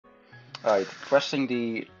Alright, pressing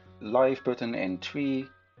the live button in 3,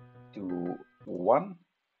 2, 1.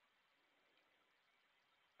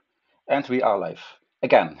 And we are live.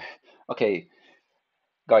 Again. Okay,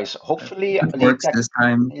 guys, hopefully It works this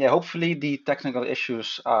time. hopefully the technical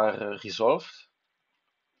issues are resolved.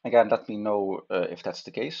 Again, let me know if that's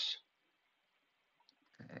the case.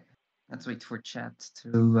 Okay. Let's wait for chat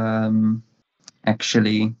to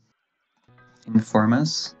actually inform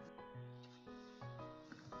us.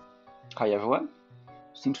 Hi everyone.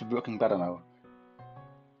 Seems to be working better now.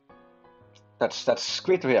 That's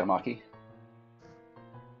great to hear, Marky.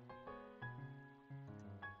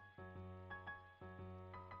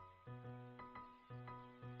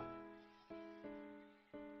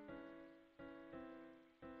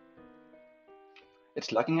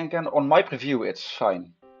 It's lagging again. On my preview, it's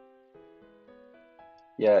fine.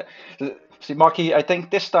 Yeah. See, Marky, I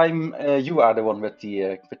think this time you are the one with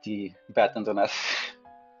the bad internet.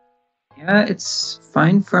 Yeah, it's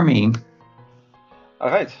fine for me. All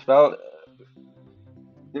right. Well.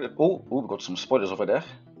 Oh, we got some spoilers over there.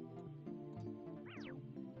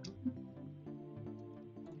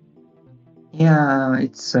 Yeah,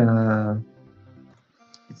 it's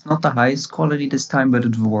not the highest quality this time, but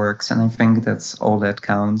it works, and I think that's all that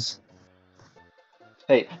counts.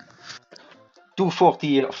 Hey,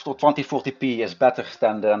 240 or 2040p is better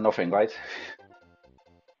than nothing, right?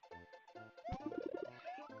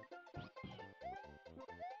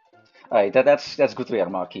 Alright, that's good to hear,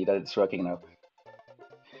 Marky, that it's working now.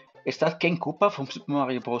 Is that King Koopa from Super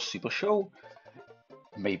Mario Bros. Super Show?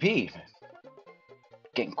 Maybe.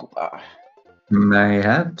 King Koopa.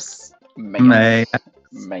 Mayhaps. Mayhaps.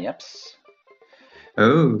 Mayhaps.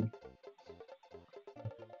 Oh.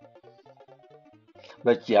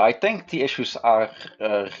 But yeah, I think the issues are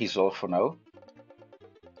resolved for now.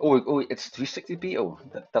 Oh, it's 360p? Oh,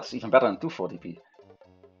 that's even better than 240p.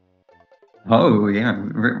 Oh, yeah.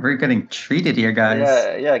 We're getting treated here,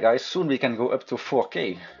 guys. Yeah, guys, soon we can go up to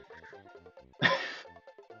 4K.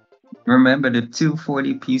 Remember the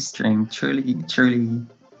 240p string. Truly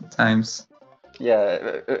times.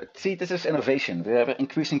 Yeah, see, this is innovation. We are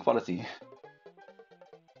increasing quality.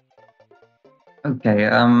 Okay,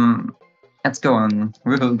 let's go on.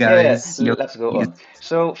 Woohoo, Yeah, guys. let's go Yoshi on.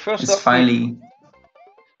 So is finally.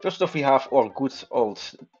 first off we have our good old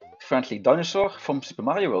friendly dinosaur from Super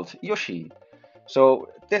Mario World, Yoshi. So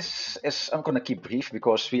this is, I'm gonna keep brief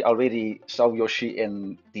because we already saw Yoshi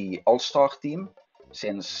in the All-Star team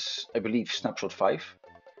since I believe Snapshot 5.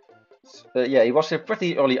 Yeah, he was a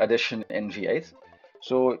pretty early addition in V8.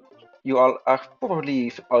 So you all are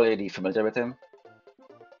probably already familiar with him.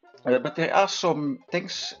 But there are some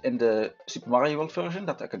things in the Super Mario World version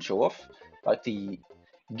that I can show off, like the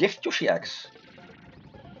Gift Yoshi eggs.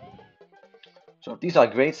 So these are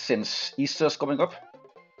great since Easter is coming up.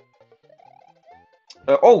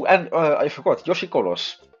 Oh, and I forgot, Yoshi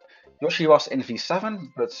colors. Yoshi was in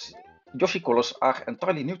V7, but Yoshi colors are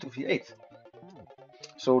entirely new to V8.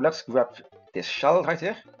 So let's grab this shell right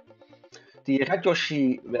here. The red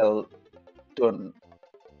Yoshi will turn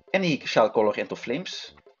any shell color into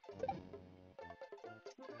flames.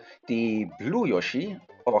 The blue Yoshi,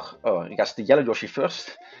 or I guess the yellow Yoshi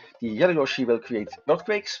first, the yellow Yoshi will create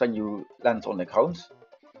earthquakes when you land on the ground.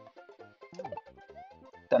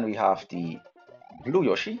 Then we have the blue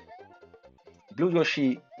Yoshi. Blue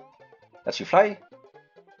Yoshi lets you fly.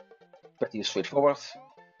 Pretty straightforward.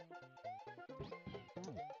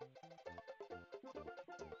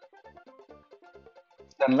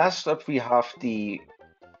 Then last up we have the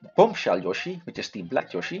bombshell Yoshi, which is the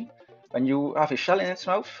black Yoshi. When you have a shell in its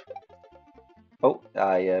mouth. Oh,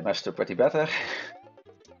 I messed up pretty better.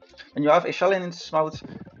 When you have a shell in its mouth,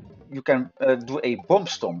 you can do a bomb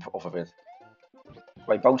stomp off of it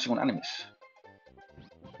by bouncing on enemies.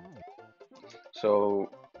 So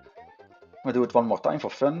I'm gonna do it one more time for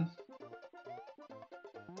fun.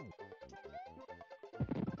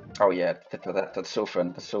 Oh yeah, that's so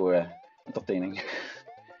fun. That's so entertaining.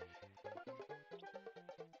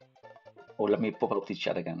 Oh, let me pop up the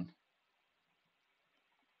chat again.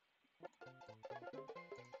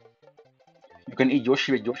 You can eat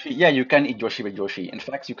Yoshi with Yoshi. Yeah, you can eat Yoshi with Yoshi. In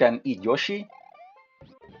fact, you can eat Yoshi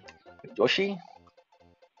with Yoshi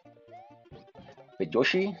with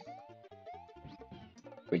Yoshi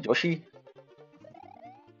with Yoshi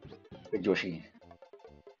with Yoshi.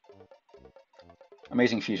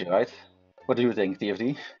 Amazing feature, right? What do you think,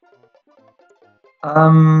 TFD?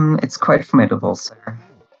 It's quite formidable, sir.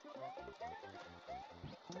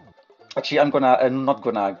 Actually, I'm not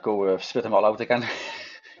gonna go spit them all out again,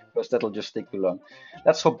 because that'll just take too long.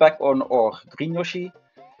 Let's hop back on our green Yoshi,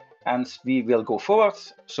 and we will go forward.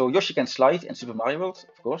 So Yoshi can slide in Super Mario World,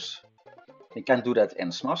 of course. You can do that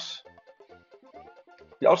in Smash.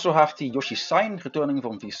 We also have the Yoshi sign returning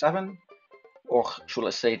from V7, or should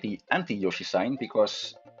I say the anti-Yoshi sign,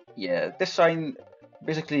 because yeah, this sign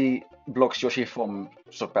basically blocks Yoshi from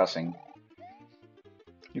surpassing.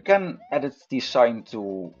 You can edit the sign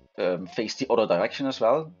to face the other direction as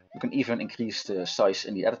well. You can even increase the size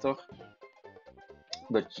in the editor.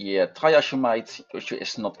 But yeah, try as you might, Yoshi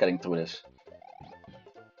is not getting through this.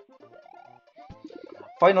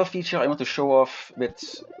 Final feature I want to show off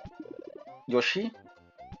with Yoshi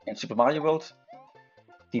in Super Mario World.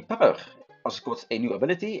 The pepper has got a new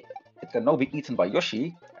ability. It can now be eaten by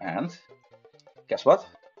Yoshi, and guess what?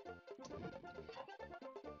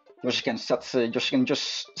 Yoshi can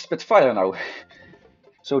just spit fire now.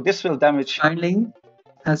 So this will damage. Finally,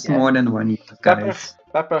 has Yeah. more than one use, guys.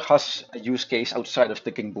 Pepper has a use case outside of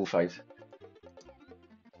the King Boo fight.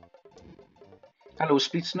 Hello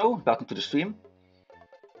Speed Snow, welcome to the stream.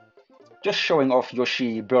 Just showing off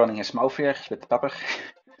Yoshi burning his mouth here with pepper.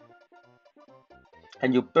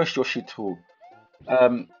 And you push Yoshi through.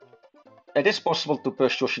 It is possible to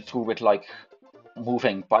push Yoshi through with like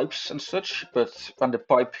moving pipes and such, but when the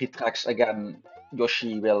pipe retracts again,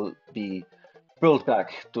 Yoshi will be pulled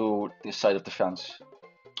back to this side of the fence.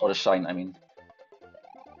 Or the sign, I mean.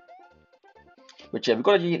 But yeah, we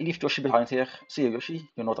gotta leave Yoshi behind here. See you, Yoshi.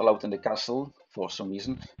 You're not allowed in the castle for some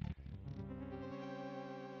reason.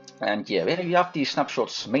 And yeah, here we have the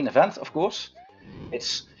Snapshot's main event, of course.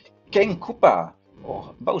 It's King Koopa,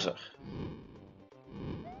 or Bowser.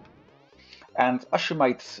 And as you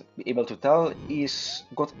might be able to tell, he's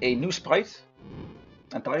got a new sprite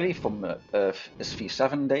entirely from his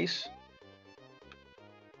V7 days.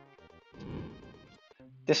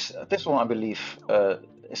 This one, I believe,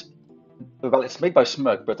 well, it's made by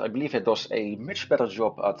Smug, but I believe it does a much better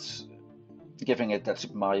job at giving it that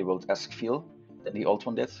Super Mario World-esque feel than the old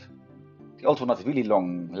one did. The old one had really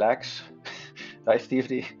long legs, right,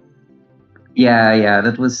 Steve? Yeah,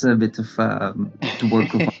 that was a bit of the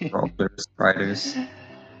work of other writers.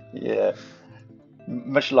 Yeah,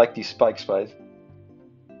 much like the Spike sprite.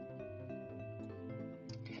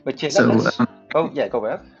 But yeah, so oh yeah, go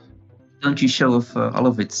ahead. Don't you show off all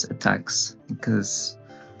of its attacks? Because,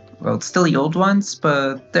 well, it's still the old ones,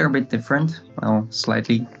 but they're a bit different. Well,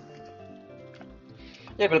 slightly.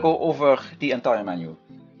 Yeah, we'll go over the entire menu.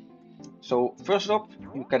 So first up,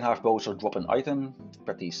 you can have Bowser drop an item,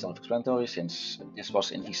 pretty self-explanatory since this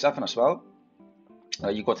was in V7 as well.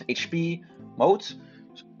 You got HP mode,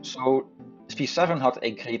 so V7 had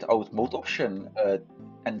a grayed out mode option,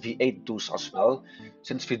 and V8 does as well,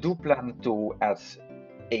 since we do plan to add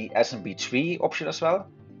a SMB3 option as well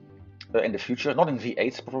in the future, not in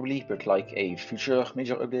V8 probably, but like a future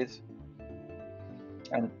major update.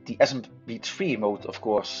 And the SMB3 mode, of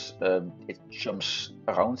course, it jumps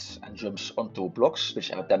around and jumps onto blocks,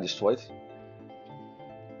 which are then destroyed.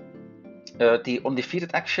 The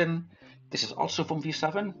undefeated action, this is also from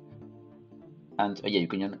V7. And yeah, you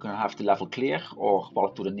can have the level clear or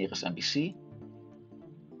walk to the nearest NPC.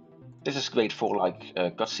 This is great for like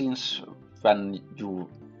cutscenes when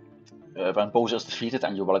when Bowser is defeated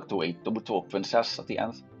and you walk to a Tomato princess at the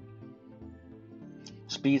end.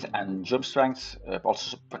 Speed and jump strength,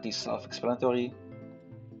 also pretty self-explanatory.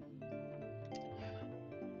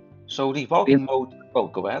 So the walking mode. Oh,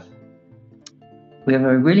 go ahead. We have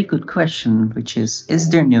a really good question, which is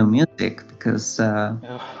there new music? Because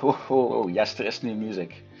yes, there is new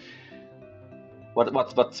music. What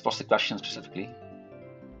was the question specifically?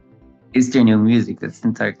 Is there new music? That's the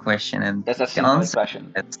entire question, and that's the entire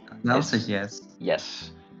question. The answer is yes.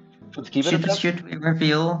 Yes. Should we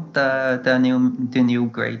reveal the new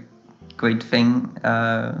great thing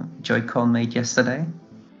Joy-Con made yesterday?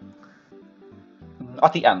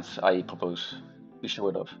 At the end, I propose we show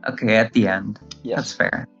it off. Okay, at the end. Yes. That's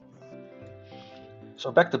fair.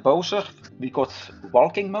 So back to Bowser, we got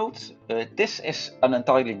walking mode. This is an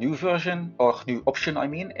entirely new version, or new option I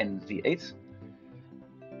mean, in V8.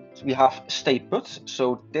 So we have stay put,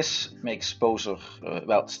 so this makes Bowser,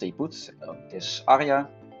 well, stay put on this area.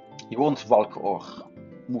 He won't walk or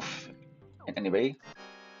move in any way,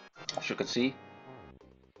 as you can see.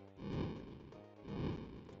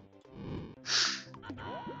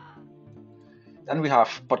 Then we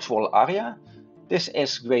have patrol area. This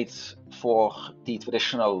is great for the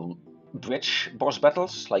traditional bridge boss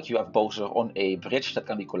battles, like you have Bowser on a bridge that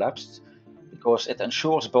can be collapsed, because it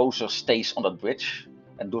ensures Bowser stays on that bridge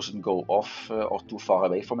and doesn't go off or too far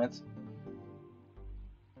away from it.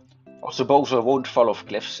 Also, Bowser won't fall off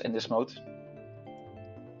cliffs in this mode.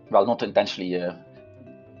 Well, not intentionally,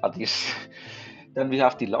 at least. Then we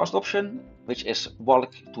have the last option, which is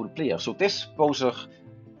walk to the player. So this Bowser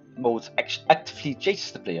mode actively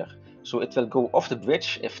chases the player. So it will go off the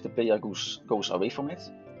bridge if the player goes away from it.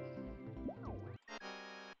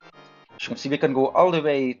 As you can see, we can go all the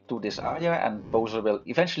way to this area and Bowser will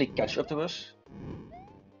eventually catch up to us.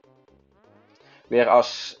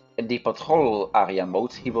 Whereas in the patrol area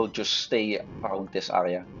mode, he will just stay around this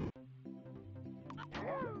area.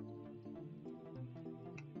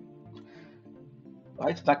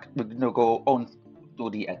 Right, back we're gonna go on to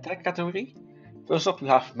the attack category. First up, we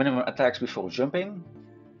have minimum attacks before jumping.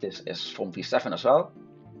 This is from V7 as well.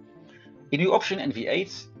 A new option in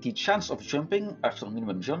V8, the chance of jumping after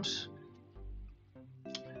minimum jumps.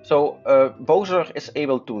 So Bowser is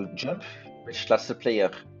able to jump, which lets the player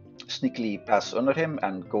sneakily pass under him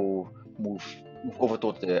and go move over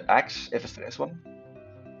to the axe if there is one.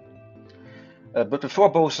 But before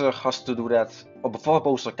Bowser has to do that, or before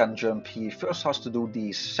Bowser can jump, he first has to do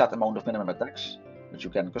the set amount of minimum attacks, which you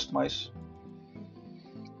can customize.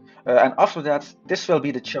 And after that, this will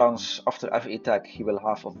be the chance after every attack he will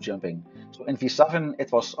have of jumping. So in V7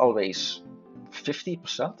 it was always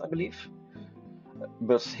 50%, I believe.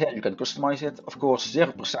 But here you can customize it. Of course,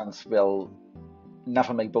 0% will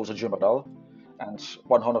never make Bowser jump at all, and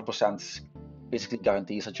 100% basically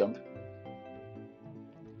guarantees a jump.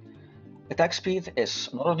 Attack speed is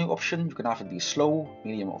another new option. You can have it be slow,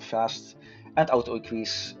 medium or fast, and auto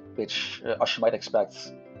increase, which as you might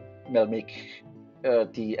expect will make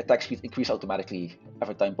the attack speed increase automatically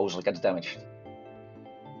every time Bowser gets damaged.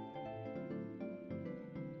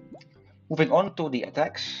 Moving on to the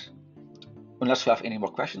attacks, unless you have any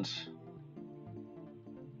more questions.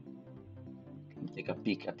 Take a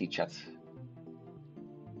peek at the chat.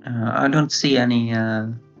 I don't see any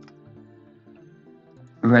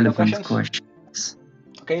relevant questions.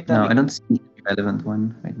 Okay, then no, I don't see a relevant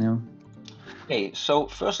one right now. Okay, so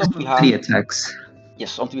first up we have the attacks.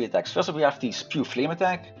 Yes, onto the attacks. First up we have the Spew Flame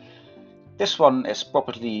attack. This one is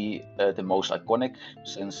probably the most iconic,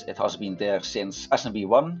 since it has been there since SMB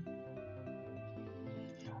 1.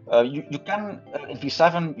 You can, in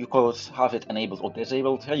V7, you could have it enabled or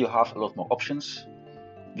disabled. Here you have a lot more options.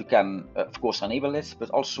 You can, of course, enable it, but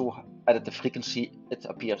also edit the frequency it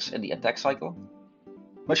appears in the attack cycle,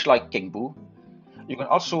 much like King Boo. You can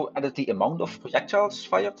also edit the amount of projectiles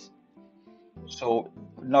fired. So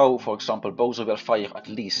now, for example, Bowser will fire at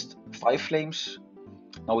least 5 flames.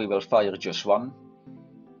 Now we will fire just 1.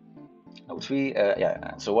 Now 3,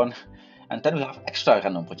 and so on. And then we have extra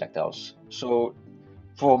random projectiles. So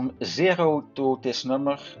from 0 to this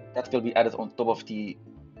number, that will be added on top of the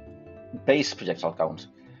base projectile count.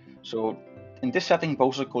 So in this setting,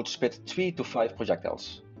 Bowser could spit 3 to 5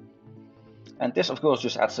 projectiles. And this, of course,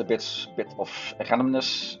 just adds a bit of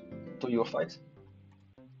randomness to your fight.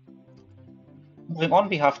 Moving on,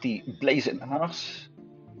 we have the Blazing Hammers.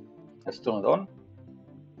 Let's turn it on.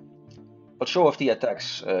 I'll show off the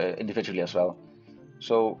attacks individually as well.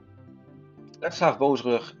 So let's have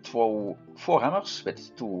Bowser throw 4 hammers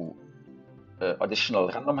with 2 additional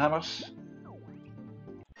random hammers.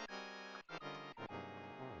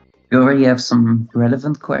 We already have some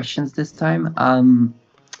relevant questions this time.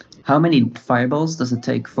 How many fireballs does it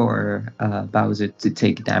take for Bowser to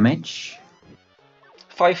take damage?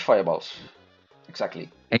 5 fireballs, exactly.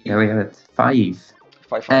 Here we have it, 5.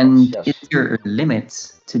 5 fireballs, and yes. Is there a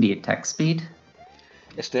limit to the attack speed?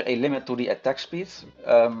 Is there a limit to the attack speed?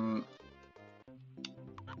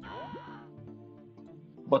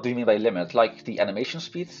 What do you mean by limit? Like the animation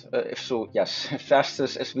speed? If so, yes.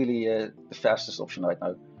 Fastest is really the fastest option right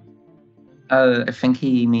now. I think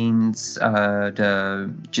he means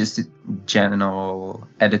just the general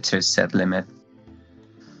editor set limit.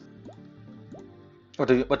 What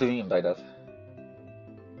do you mean by that?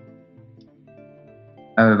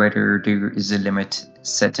 Whether there is a limit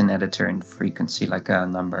set in editor and frequency, like a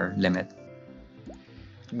number limit.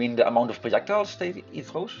 You mean the amount of projectiles he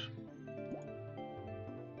throws?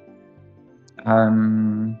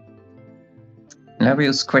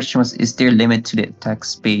 Lario's question was, is there a limit to the attack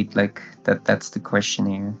speed? Like that's the question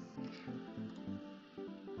here.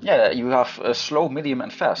 Yeah, you have slow, medium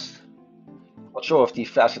and fast. I'll show off the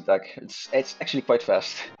fast attack. It's actually quite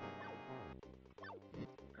fast.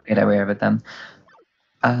 Okay, there we have it then.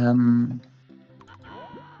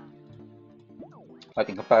 Like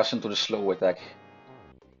in comparison to the slow attack.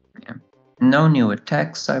 Yeah. No new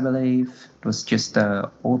attacks, I believe. It was just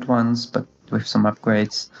old ones, but with some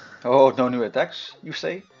upgrades. Oh, no new attacks, you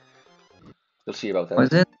say? We'll see about that.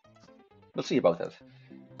 Was it? We'll see about that.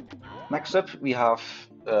 Next up, we have...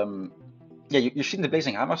 yeah, you've seen the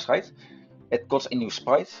Blazing Hammers, right? It got a new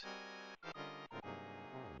sprite.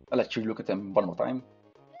 I'll let you look at them one more time.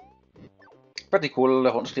 Pretty cool,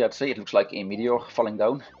 honestly, I'd say. It looks like a meteor falling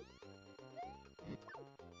down.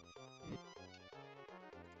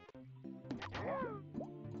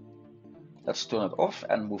 let's turn it off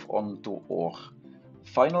and move on to our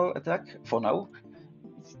final attack for now.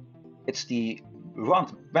 It's the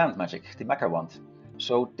wand magic, the Mecha Wand.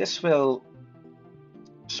 So this will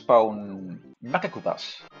spawn Mecha Koopas,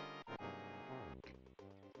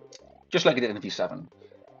 just like it did in V7.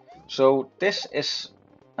 So this is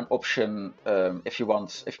an option if you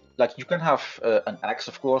want, like you can have an axe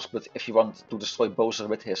of course, but if you want to destroy Bowser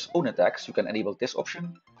with his own attacks, you can enable this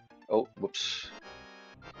option. Oh, whoops.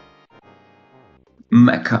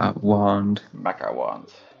 Mecha Wand. Mecha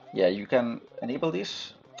Wand. Yeah, you can enable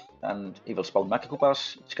these, and he will spawn Mecha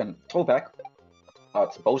Koopas, which you can throw back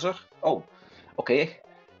at Bowser. Oh, okay.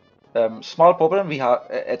 Small problem,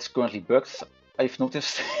 it's currently bugged, I've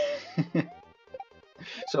noticed.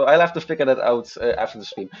 So I'll have to figure that out after the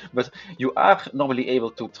stream. But you are normally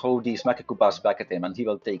able to throw these Mecha Koopas back at him and he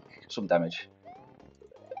will take some damage.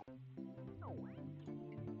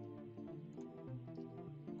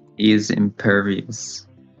 He is impervious.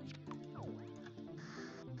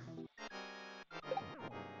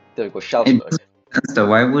 There we go, Shellsberg. So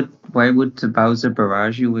why would the Bowser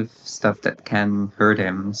barrage you with stuff that can hurt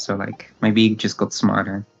him? So like maybe he just got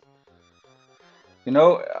smarter. You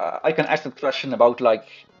know, I can ask that question about like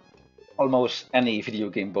almost any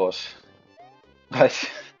video game boss.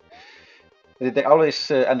 Right? They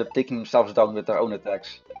always end up taking themselves down with their own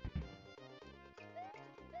attacks.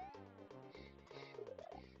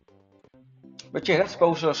 But yeah, that's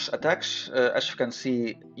Bowser's attacks. As you can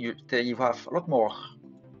see, you have a lot more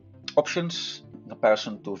options in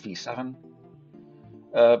comparison to V7.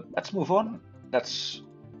 Let's move on. Let's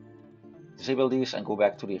disable these and go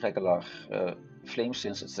back to the regular flame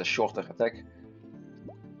since it's a shorter attack.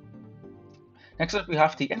 Next up we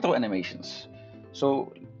have the intro animations.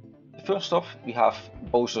 So first off we have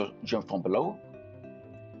Bowser jump from below.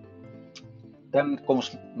 Then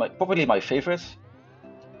comes probably my favorite.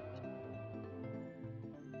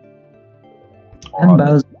 And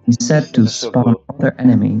Bowser is set to spawn other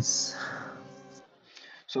enemies.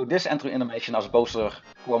 So this entry animation as Bowser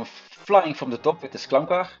come flying from the top with his clown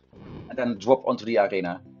car and then drop onto the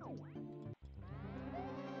arena.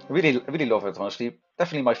 Really love it, honestly.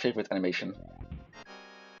 Definitely my favorite animation.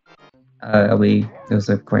 There's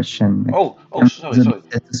a question. Oh, sorry.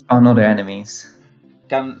 To spawn other enemies.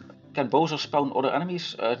 Can Bowser spawn other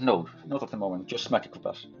enemies? No, not at the moment. Just Mecha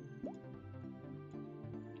Koopas.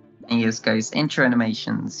 And yes, guys, intro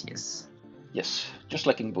animations. Yes. Yes, just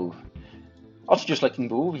like in Boo. Also, just like in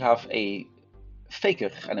Boo, we have a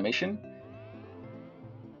Faker animation,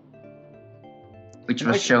 which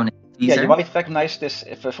was shown in the teaser. Yeah, you might recognize this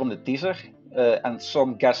from the teaser, and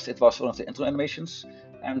some guessed it was one of the intro animations.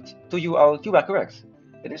 And to you all, you are correct.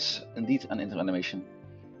 It is indeed an intro animation.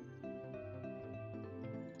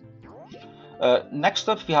 Next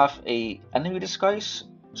up, we have a enemy disguise.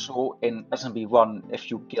 So in SMB 1, if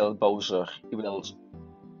you kill Bowser, he will,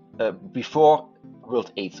 before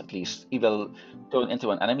World 8 at least, he will turn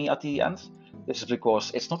into an enemy at the end. This is because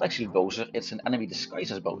it's not actually Bowser, it's an enemy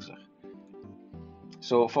disguised as Bowser.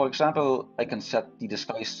 So for example, I can set the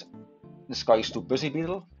disguise to Busy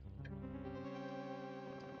Beetle.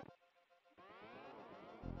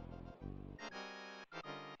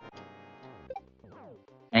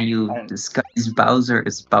 And you disguise Bowser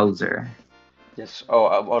as Bowser. Yes. Oh,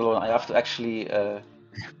 hold on. I have to actually. There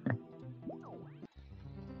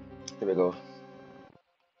we go.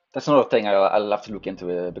 That's another thing I'll have to look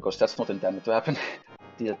into because that's not intended to happen.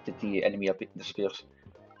 the enemy disappears.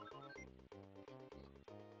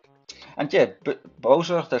 And yeah,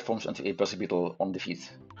 Bowser transforms into a Busy Beetle on defeat.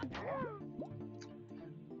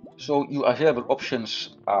 So your available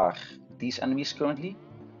options are these enemies currently.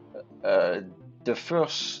 The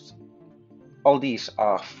first, all these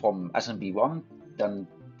are from SMB 1, then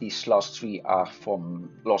these last 3 are from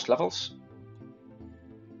Lost Levels.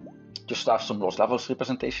 Just to have some Lost Levels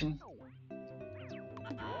representation.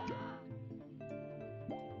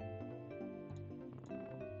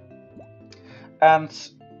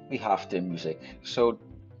 And we have the music. So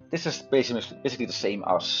this is basically the same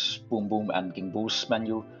as Boom Boom and King Boo's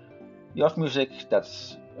menu. You have music that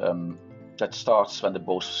starts when the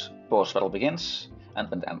boss battle begins and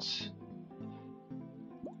when it ends.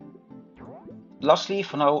 Lastly,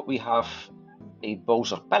 for now, we have a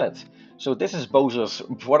Bowser palette. So this is Bowser's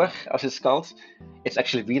brother, as it's called. It's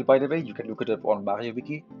actually real, by the way. You can look it up on Mario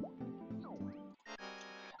Wiki.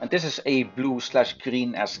 And this is a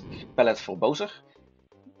blue/green-esque palette for Bowser,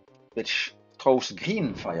 which throws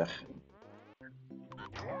green fire,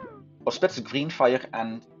 or splits green fire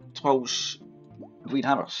and throws green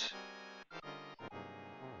hammers.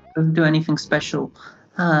 Doesn't do anything special.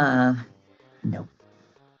 No.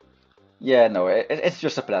 Yeah, no, it's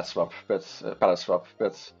just a palette swap, but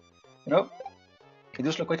you know, it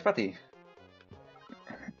does look quite fatty.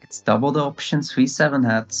 It's double the options V7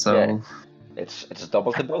 had, Yeah, so it's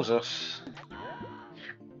double the Bowser's,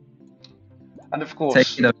 and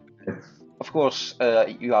take it up. of course,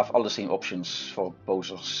 you have all the same options for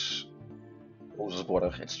Bowser's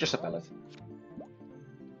border. It's just a palette,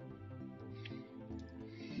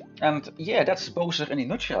 and yeah, that's Bowser in a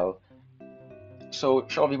nutshell. So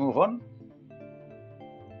shall we move on?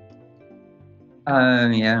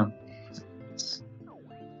 Yeah.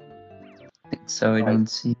 I think so. I Right. don't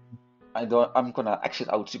see. I'm gonna exit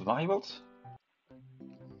out Super Mario World.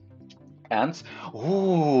 And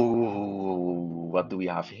ooh, what do we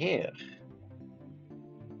have here?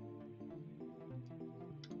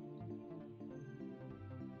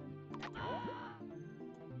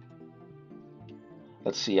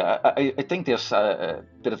 Let's see. I think there's a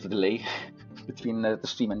bit of a delay between the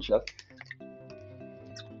stream and chat.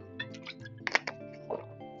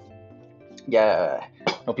 Yeah,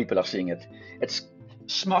 no people are seeing it. It's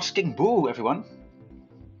Smash King Boo, everyone.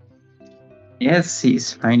 Yes,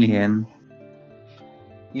 he's finally in.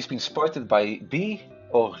 He's been spotted by B,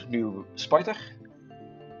 or new Spider,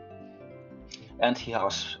 and he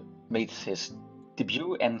has made his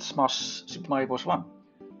debut in Smash Super Mario Bros. 1.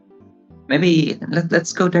 Maybe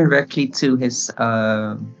let's go directly to his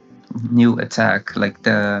new attack, like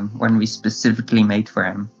the one we specifically made for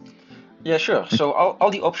him. Yeah, sure. So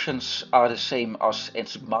all the options are the same as in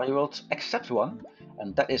Super Mario World, except one,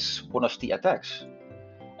 and that is one of the attacks.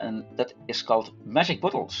 And that is called Magic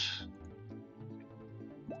Bottles.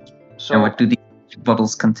 So, And what do these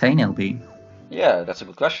bottles contain, LB? yeah, that's a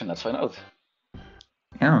good question. Let's find out.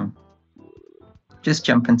 Yeah. Just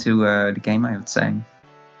jump into the game, I would say.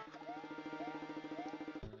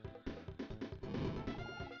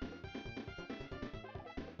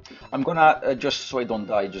 I'm gonna, just so I don't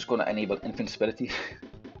die, just gonna enable invincibility.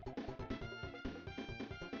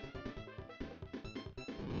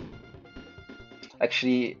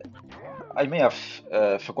 Actually, I may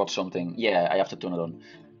have forgot something. Yeah, I have to turn it on.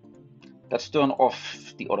 Let's turn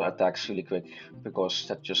off the other attacks really quick, because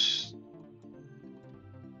that's just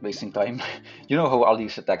wasting time. You know how all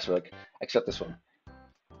these attacks work, except this one.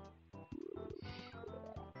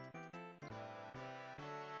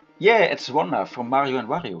 Yeah, it's Wanda from Mario and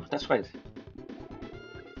Wario, that's right.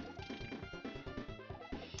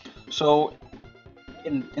 So,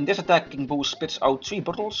 in this attack, King Boo spits out 3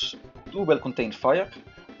 bottles. 2 will contain fire,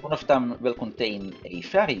 one of them will contain a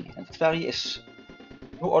fairy, and the fairy is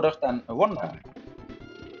no other than Wanda.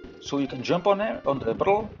 So you can jump on her, on the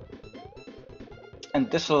bottle,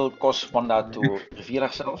 and this will cause Wanda to reveal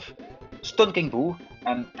herself, stun King Boo,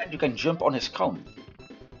 and then you can jump on his crown.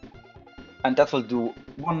 And that will do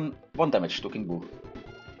one damage to King Boo.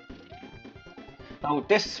 Now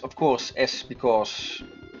this, of course, is because,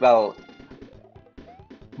 well,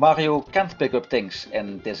 Mario can't pick up things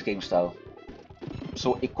in this game style.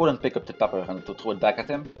 So he couldn't pick up the pepper and to throw it back at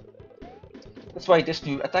him. That's why this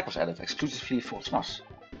new attack was added, exclusively for Smash.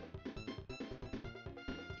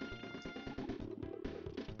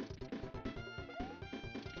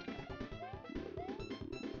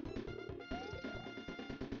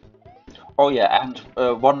 Oh yeah, and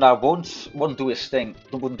Wanda won't do his thing,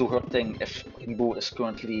 won't do her thing if King Boo is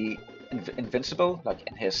currently invincible, like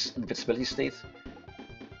in his invincibility state.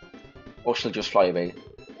 Or she'll just fly away.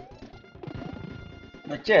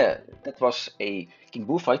 But yeah, that was a King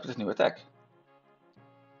Boo fight with his new attack.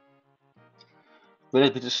 Will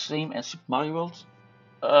it be the same in Super Mario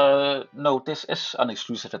World? No, this is an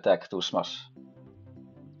exclusive attack to Smash.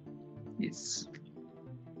 Yes.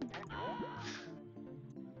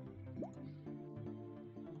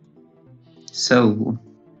 So,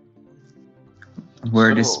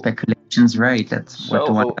 were the speculations right? That's what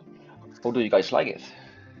the one. How do you guys like it?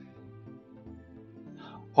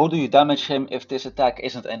 How do you damage him if this attack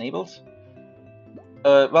isn't enabled?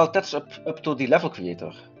 Well, that's up to the level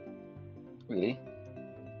creator, really.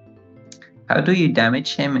 How do you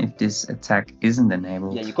damage him if this attack isn't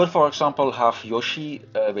enabled? Yeah, you could, for example, have Yoshi,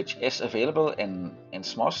 which is available in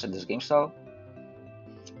Smash in this game style,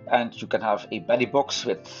 and you can have a belly box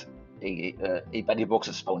with a belly box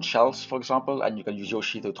that spawns shells, for example, and you can use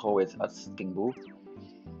Yoshi to throw it at King Boo.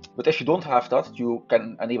 But if you don't have that, you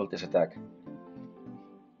can enable this attack.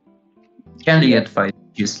 Generally advise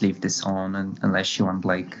just leave this on unless you want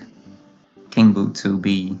like King Boo to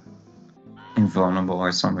be invulnerable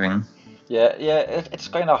or something. Yeah, it's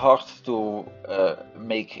kind of hard to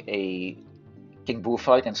make a King Boo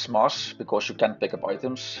fight in Smash because you can't pick up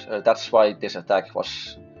items. That's why this attack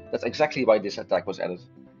was. That's exactly why this attack was added.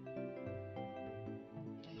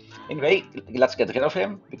 Anyway, let's get rid of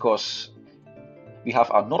him, because we have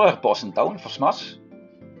another boss in town for Smash.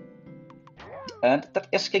 And that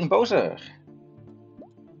is King Bowser.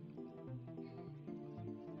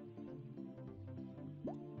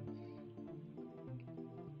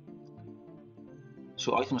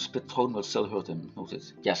 So items thrown will still hurt him. Noted.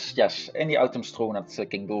 Yes, yes. Any items thrown at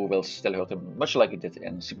King Boo will still hurt him, much like it did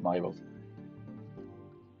in Super Mario World.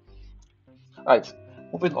 Alright,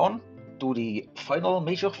 moving on to the final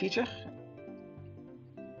major feature.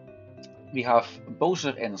 We have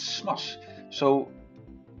Bowser in Smash. So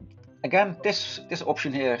again, this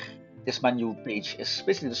option here, this menu page, is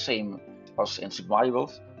basically the same as in Super Mario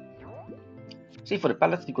World. See, for the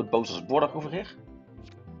palette, we got Bowser's border over here.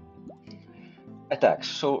 Attacks.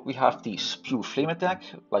 So we have the Spew Flame attack,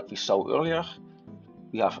 like we saw earlier.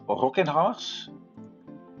 We have Rockin' Hammers.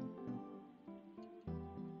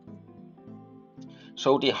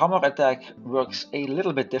 So the hammer attack works a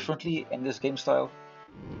little bit differently in this game style,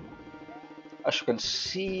 as you can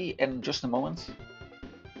see in just a moment.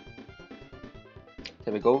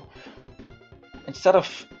 There we go. Instead of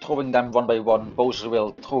throwing them one by one, Bowser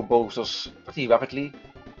will throw Bowsers pretty rapidly,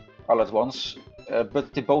 all at once.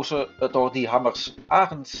 But the Bowser or the hammers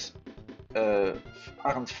aren't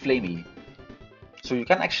flamey, so you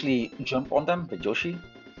can actually jump on them with Yoshi,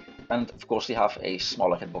 and of course they have a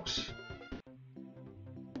smaller hitbox.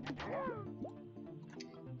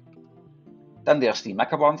 Then there's the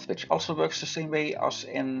Mecha Wand, which also works the same way as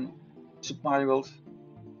in Super Mario World.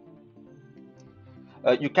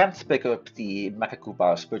 You can't pick up the Mecha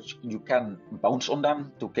Koopas, but you can bounce on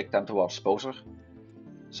them to kick them towards Bowser.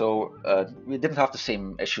 So we didn't have the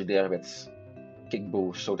same issue there with King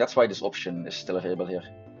Boo, so that's why this option is still available here.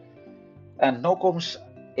 And now comes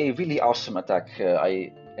a really awesome attack,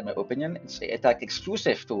 in my opinion. It's an attack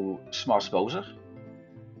exclusive to Smash Bowser,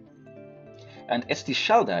 and it's the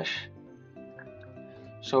Shell Dash.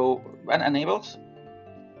 So when enabled,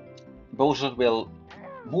 Bowser will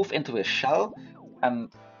move into his shell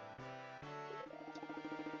and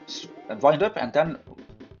wind up and then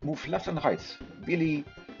move left and right. Really,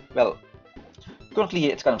 well,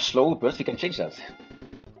 currently it's kind of slow, but we can change that,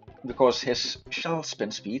 because his shell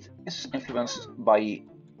spin speed is influenced by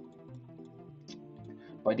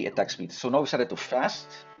the attack speed. So now we set it to fast.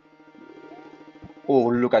 Oh,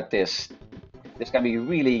 look at this. This can be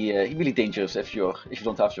really dangerous if you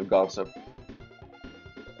don't have your guards up.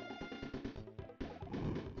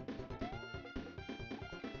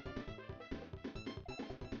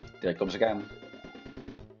 There it comes again.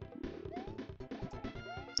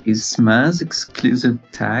 Is Smash exclusive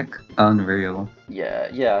tag unreal?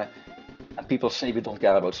 Yeah. And people say we don't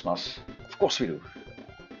care about Smash. Of course we do.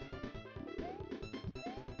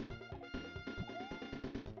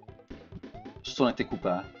 Sonic the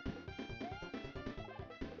Koopa.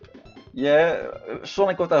 Yeah,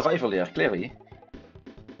 Sonic got a rival here, clearly.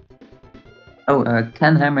 Oh,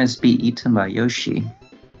 can hammers be eaten by Yoshi?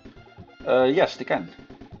 Yes, they can.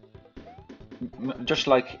 Just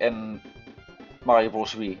like in Mario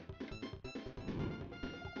Bros. Wii.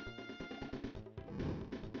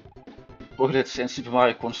 Bullets in Super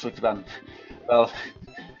Mario Construct Band. Well,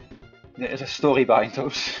 there is a story behind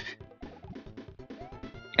those.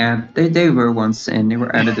 Yeah, they were once in. They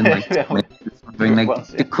were added in like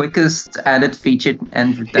the quickest added feature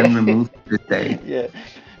and then removed this day. Yeah,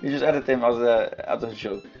 you just added them as a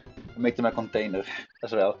joke. Make them a container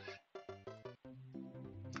as well.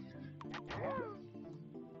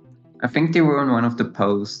 I think they were on one of the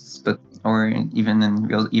posts, we even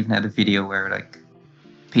had a video where like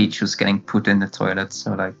Peach was getting put in the toilet,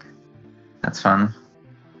 so like that's fun.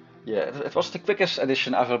 Yeah, it was the quickest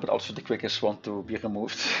addition ever, but also the quickest one to be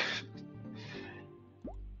removed.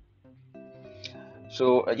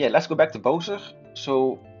 So yeah, let's go back to Bowser.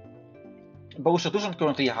 So Bowser doesn't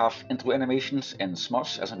currently have intro animations in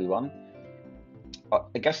Smash SMB1.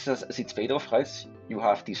 I guess that's its trade-off, right? You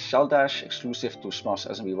have the Shell Dash exclusive to Smash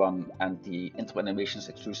SMB1 and the intro animations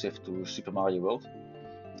exclusive to Super Mario World.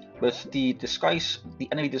 But the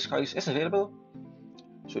enemy disguise is available,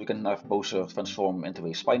 so you can have Bowser transform into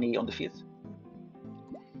a Spiny on the field.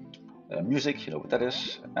 Music, you know what that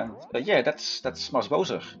is, and yeah, that's Smash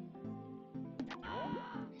Bowser.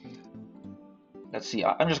 Let's see,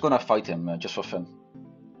 I'm just gonna fight him just for fun.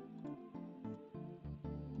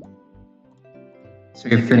 So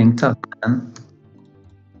you're feeling tough, man?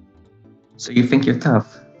 So you think you're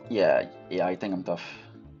tough? Yeah, I think I'm tough.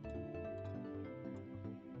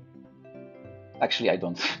 Actually, I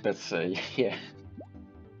don't, but yeah.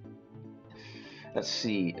 Let's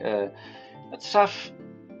see.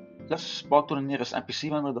 Let's walk to the nearest NPC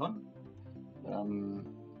when we're done.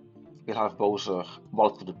 will have Bowser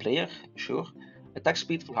walk to the player, sure. Attack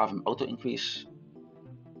speed will have an auto increase.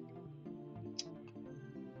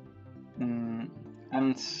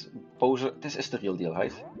 And Bowser, this is the real deal,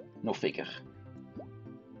 right? No faker.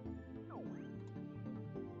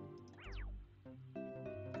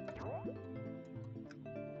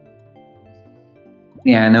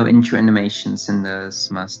 Yeah, no intro animations in the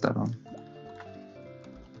Smash Battle.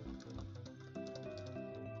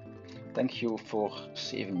 Thank you for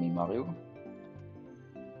saving me, Mario.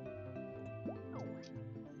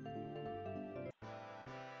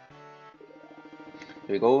 Here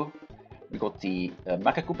we go. We got the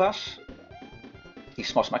Mecha Koopas. The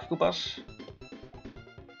Smash Mecha Koopas.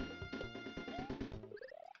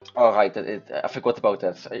 Alright, I forgot about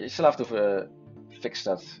that. I still have to fix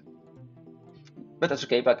that. But that's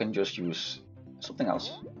okay, but I can just use something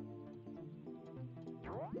else.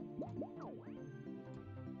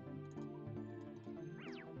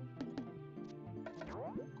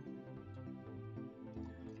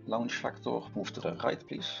 Launch factor, move to the right,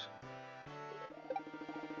 please.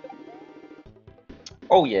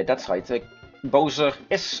 Oh yeah, that's right. Bowser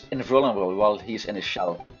is invulnerable while he's in his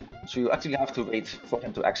shell. So you actually have to wait for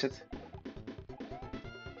him to exit.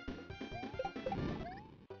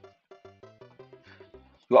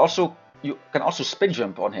 You can also spin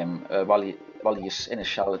jump on him while he's in his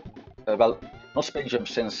shell. Well, not spin jump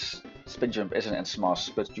since spin jump isn't in Smash,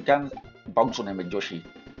 but you can bounce on him with Yoshi.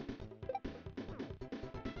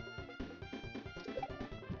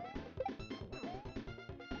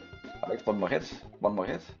 Alright, one more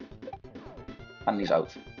hit, and he's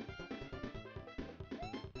out.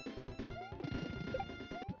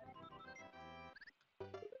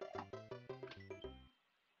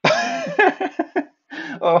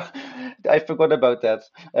 Oh, I forgot about that.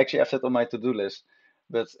 I actually have that on my to-do list.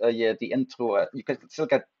 But yeah, the intro, you can still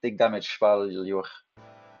take damage while you're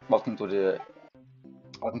walking to the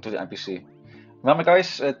NPC. Remember,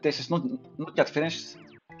 guys, this is not yet finished.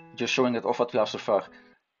 Just showing it off what we have so far.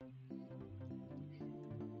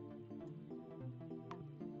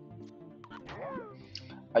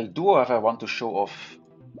 I do, however, want to show off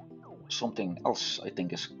something else I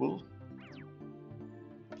think is cool.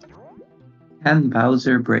 Can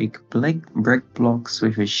Bowser break brick blocks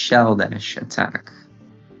with his shell dash attack?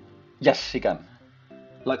 Yes, he can.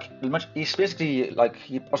 Like, he's basically like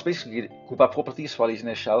he has basically Koopa properties while he's in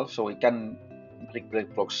his shell, so he can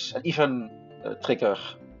break blocks and even trigger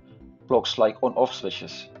blocks like on-off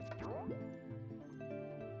switches.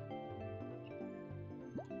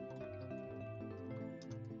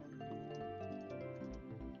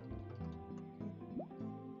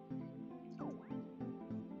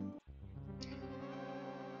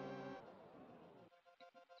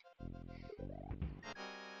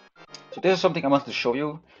 So this is something I wanted to show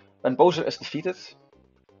you. When Bowser is defeated,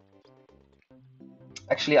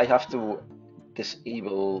 actually I have to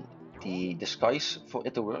disable the disguise for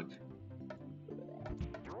it to work.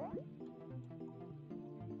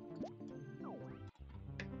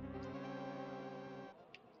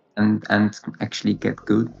 And actually get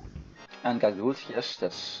good. And get good, yes,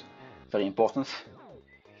 that's very important.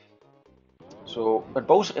 So when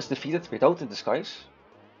Bowser is defeated without the disguise,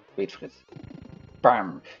 wait for it,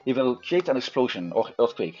 bam, he will create an explosion or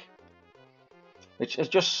earthquake, which is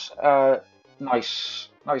just a nice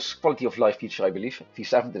quality of life feature, I believe.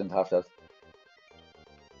 V7 didn't have that.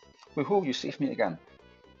 Woohoo, you saved me again.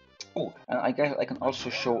 Oh, and I guess I can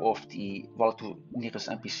also show off the Walk to nearest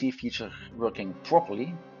NPC feature working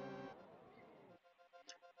properly.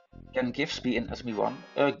 Can GIFs be in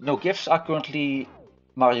SME1? No, GIFs are currently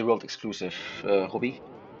Mario World exclusive, Robbie.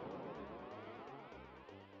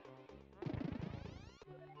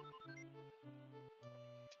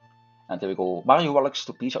 And there we go. Mario walks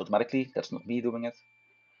to Peach automatically. That's not me doing it.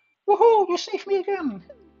 Woohoo! You saved me again!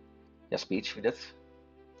 Yes, Peach, we did.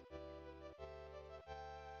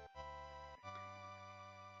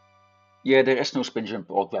 Yeah, there is no spin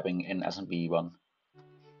jump or grabbing in SMB1.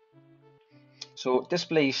 So this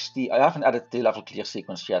plays I haven't added the level clear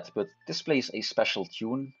sequence yet, but this plays a special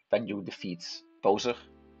tune when you defeat Bowser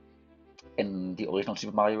in the original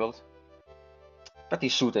Super Mario World. Pretty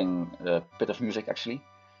soothing bit of music actually.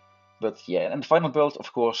 But yeah, in the final build,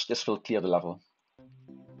 of course, this will clear the level.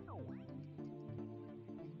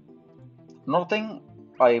 Another thing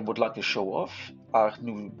I would like to show off are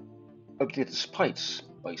new updated sprites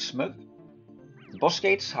by Smug. The boss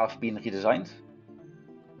gates have been redesigned.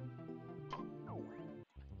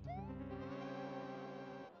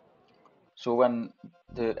 So when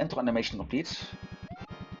the intro animation completes,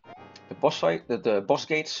 the boss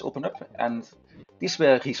gates open up, and these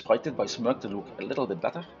were resprited by Smug to look a little bit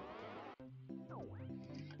better.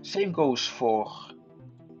 Same goes for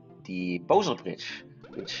the Bowser Bridge,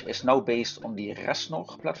 which is now based on the Resnor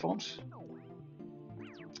platforms,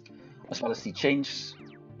 as well as the chains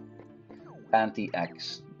and the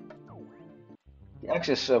axe. The axe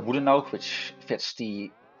is wooden now, which fits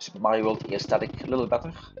the Super Mario World aesthetic a little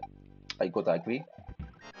better. I gotta agree.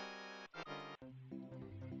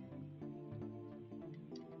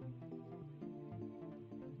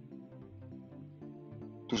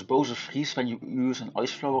 Does Bowser freeze when you use an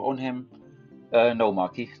ice flower on him? No,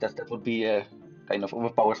 Marky. That would be kind of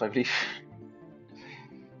overpowered, I believe.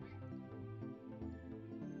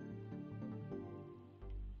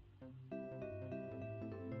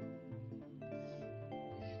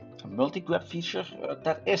 A multi-grab feature?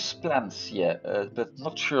 That is planned, yeah, but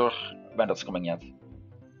not sure when that's coming yet.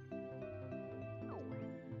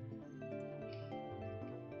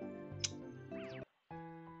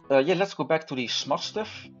 Yeah, let's go back to the Smash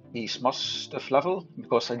stuff level,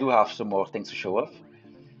 because I do have some more things to show off.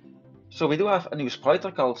 So we do have a new sprite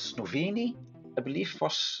called Snoveni, I believe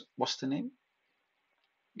was the name.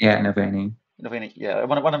 Yeah, Navani. Snoveni, yeah, I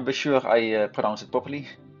want to be sure I pronounce it properly.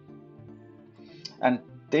 And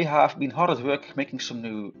they have been hard at work making some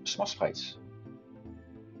new Smash sprites.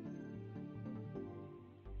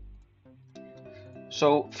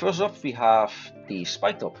 So first up we have the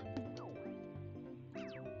Spike Top,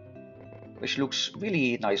 which looks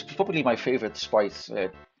really nice. Probably my favorite sprite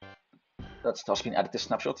that has been added to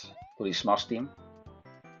Snapshot to the Smash team.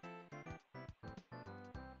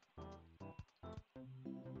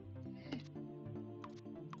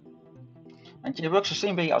 And it works the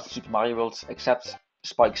same way as Super Mario World, except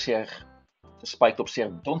spikes here, the spike tops here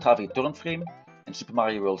don't have a turn frame. In Super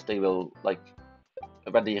Mario World, they will, like,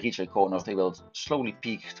 when they reach a corner, they will slowly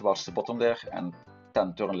peak towards the bottom there and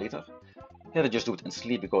then turn later. Here they just do it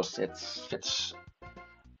instantly because it fits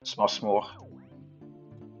Smash more.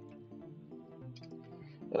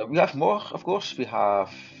 We have more, of course. We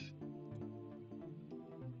have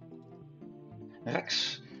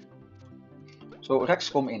Rex. So Rex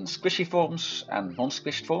come in squishy forms and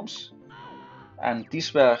non-squished forms. And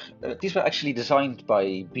these were actually designed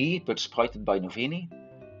by B, but sprited by Noveni.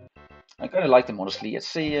 I kind of like them, honestly.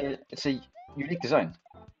 It's a unique design.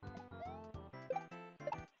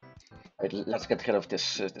 Right, let's get rid of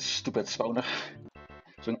this stupid spawner,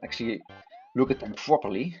 so we can actually look at them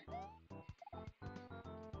properly.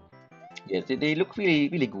 Yeah, they look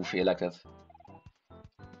really goofy. I like that.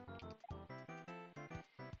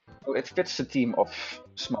 So it fits the theme of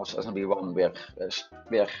Smash SMB1,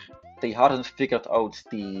 where they hadn't figured out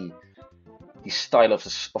the style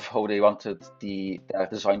of how they wanted their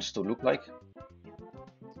designs to look like.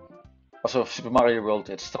 Also, Super Mario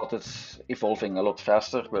World, it started evolving a lot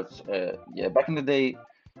faster, but yeah, back in the day,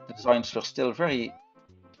 the designs were still very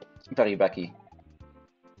wacky,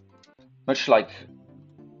 much like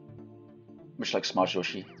Smash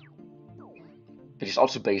Yoshi, which is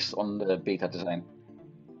also based on the beta design.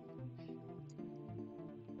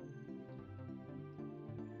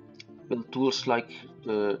 Will tools like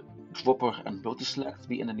the dropper and multi-select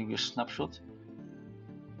be in the newest snapshot?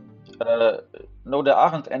 No, there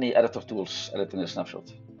aren't any editor tools added in the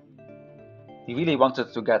snapshot. We really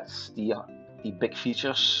wanted to get the big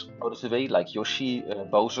features out of the way, like Yoshi,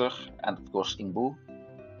 Bowser, and of course Ingbu.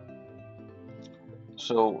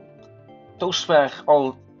 So those were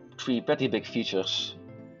all three pretty big features,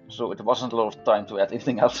 so it wasn't a lot of time to add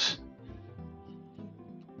anything else.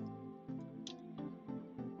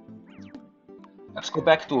 Let's go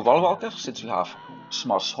back to Wallwalker, since we have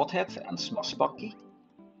Smash Hothead and Smash Sparky.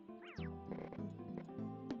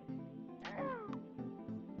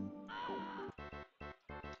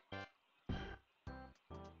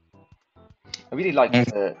 I really like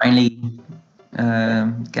finally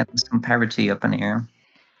getting some parity up in here.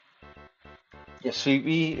 Yes,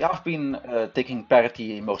 we have been taking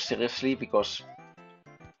parity more seriously because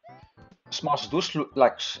Smash does look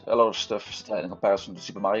like a lot of stuff in comparison to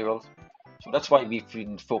Super Mario World. So that's why we've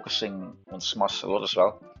been focusing on Smash a lot as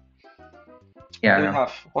well. Yeah. Here we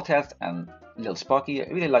have Hothead and Little Sparky. I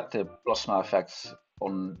really like the plasma effects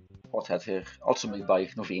on Hothead here, also made by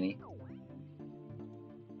Noveni.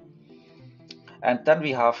 And then we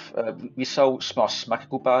have, we saw Smash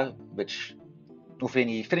Mechakoopa, which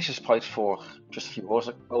Noveni finished his sprite for just a few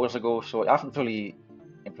hours ago, so I haven't really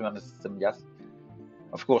implemented them yet.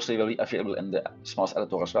 Of course, they will be available in the Smash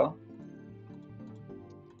editor as well.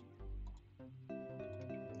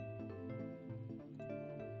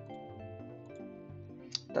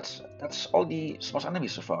 That's all the Smash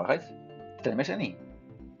enemies so far, right? Did I miss any?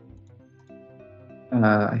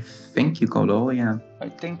 I think you got all, yeah. I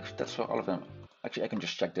think that's for all of them. Actually, I can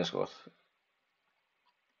just check Discord.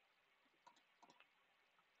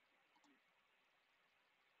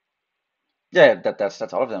 Yeah, that's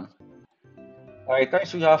all of them. All right,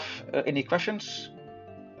 guys, do you have any questions?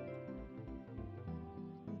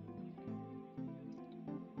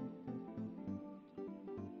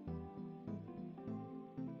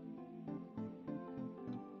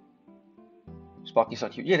 Sparkies are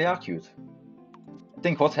cute. Yeah, they are cute. I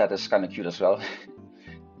think Hothead is kind of cute as well.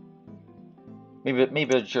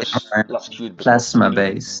 maybe it's just Or less cute, but more plasma skinny.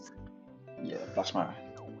 based. Yeah, plasma.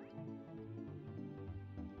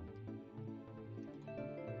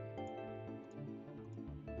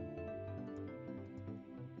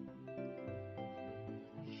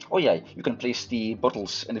 Oh yeah, you can place the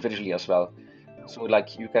bottles individually as well. So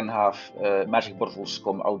like you can have magic bottles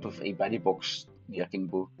come out of a buddy box near King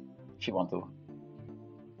Boo if you want to.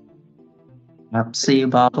 Pepsi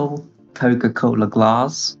bottle, Coca-Cola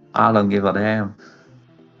glass. I don't give a damn.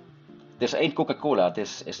 This ain't Coca-Cola,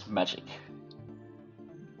 this is magic.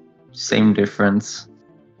 Same difference.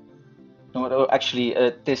 No, no, actually,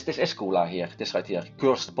 this is cola here. This right here,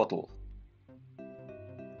 cursed bottle.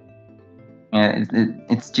 Yeah,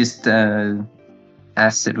 it's just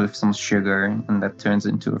acid with some sugar, and that turns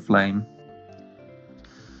into a flame.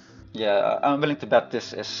 Yeah, I'm willing to bet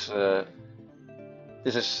this is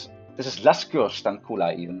this is less cursed than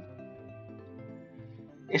cola even.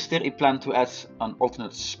 Is there a plan to add an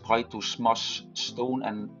alternate sprite to Smash Stone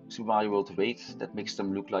and Super Mario World Wait that makes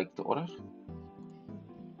them look like the other?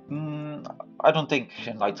 I don't think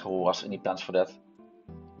Nitro has any plans for that.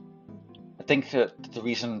 I think the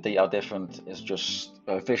reason they are different is just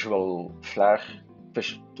visual flair,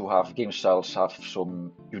 to have game styles have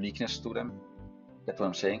some uniqueness to them. That's what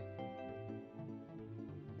I'm saying.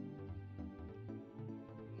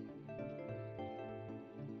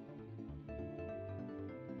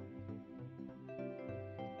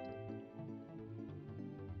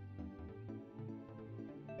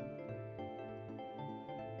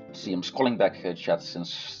 Let's see, I'm scrolling back chat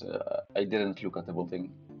since I didn't look at the whole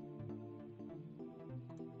thing.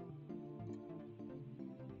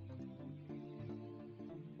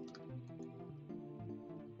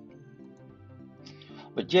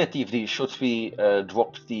 But yeah, TFD, should we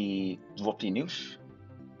drop the news?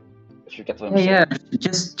 If you get what I'm Yeah,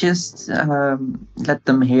 saying. just let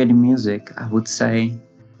them hear the music. I would say,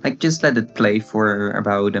 like, just let it play for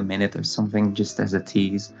about a minute or something, just as a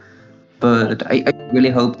tease. But I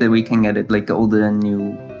really hope that we can get it, like, all the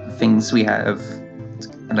new things we have,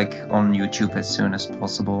 like, on YouTube as soon as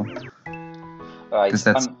possible. Alright, Because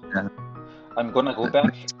that's I'm gonna go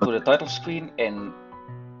back to the title screen in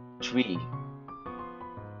 3,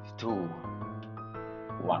 2,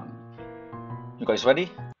 1. You guys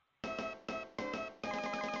ready?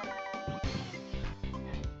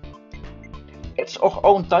 It's our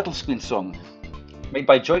own title screen song, made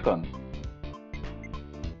by Joy-Con.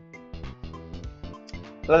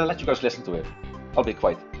 I'll let you guys listen to it. I'll be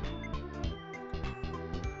quiet.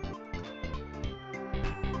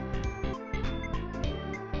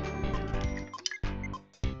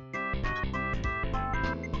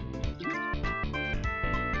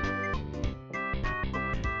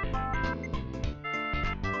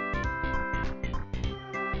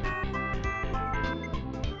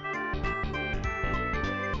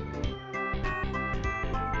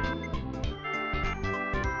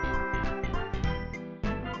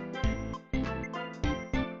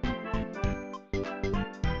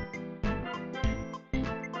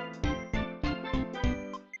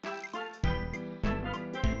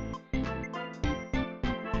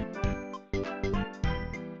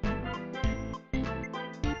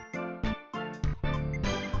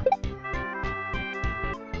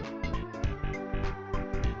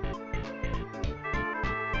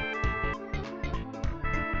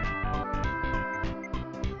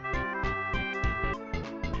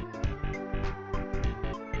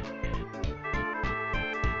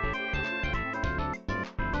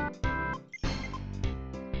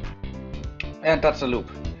 And that's the loop.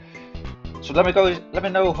 So let me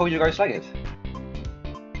know how you guys like it.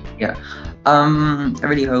 yeah. I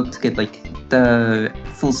really hope to get like the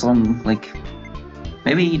full song, like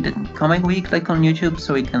maybe the coming week, like on YouTube,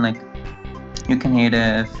 so we can like you can hear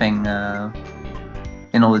the thing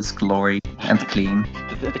in all its glory and clean.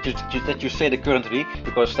 That you say the current week,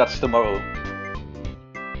 because that's tomorrow.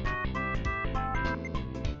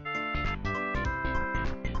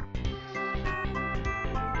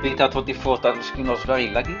 Beta 24 title screen was very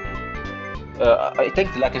laggy. I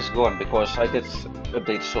think the lag is gone because I did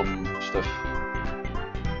update some stuff.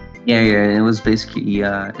 Yeah, it was basically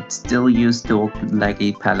it still used the old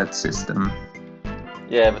laggy palette system.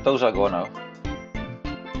 Yeah, but those are gone now.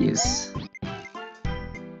 Yes.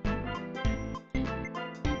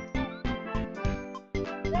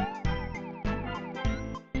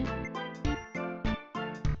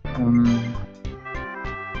 Um,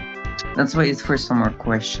 let's wait for some more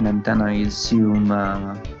question, and then I assume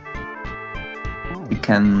we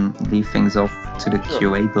can leave things off to the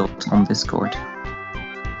Sure. QA build on Discord.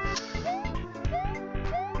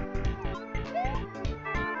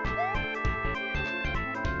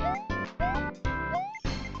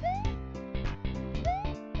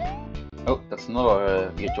 Oh, that's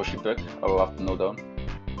another weird Yoshi bug. I'll have to note down.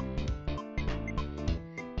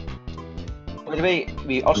 By the way,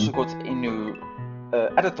 we also got a new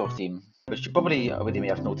editor theme, which you probably already may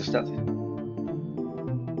have noticed that.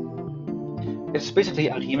 It's basically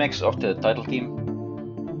a remix of the title theme.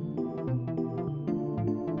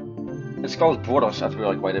 It's called Brothers at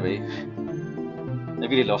Work, by the way. I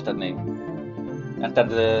really love that name. And then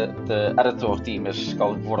the editor theme is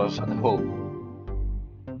called Brothers at Home.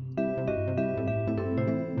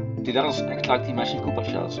 The letters act like they mention Koopa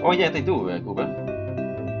shells. Oh yeah, they do,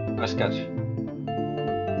 Koopa. Nice catch.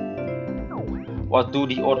 What do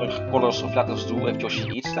the other colors of letters do if Yoshi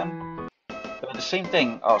eats them? The same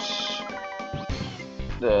thing as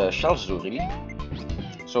the shells do, really.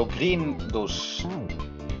 So green does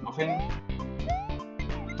nothing.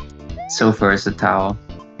 So versatile.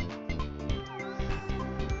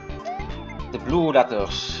 The blue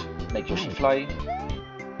letters make Yoshi fly.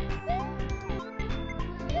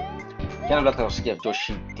 Yellow letters give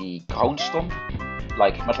Yoshi the ground stomp,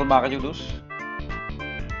 like Metal Mario does.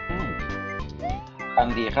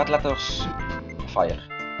 And the red letters, fire.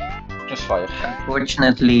 Just fire.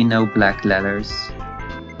 Unfortunately, no black letters.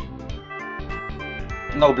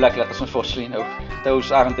 No black letters, unfortunately, no.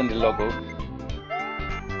 Those aren't in the logo.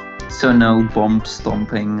 So no bomb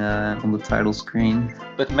stomping on the title screen.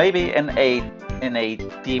 But maybe in a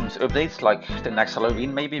themed update, like the next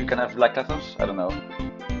Halloween, maybe we can have black letters. I don't know.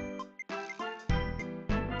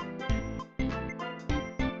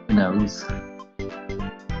 Who knows?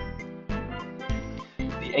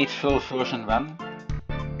 The 8th full version when?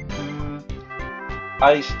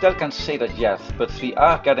 I still can't say that yet, but we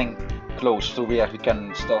are getting close to where we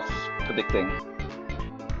can start predicting.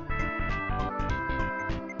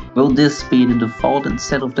 Will this be the default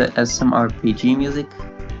instead of the SMRPG music?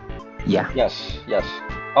 Yeah. Yes, yes.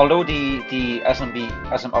 Although the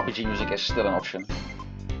SMRPG music is still an option.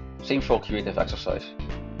 Same for creative exercise.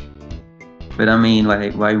 But I mean,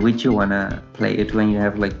 why would you wanna play it when you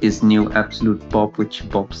have like this new absolute bop, which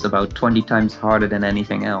bops about 20 times harder than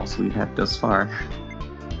anything else we've had thus far?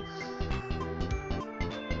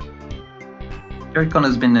 Joy-Con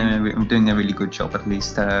has been doing a really good job, at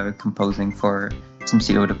least composing for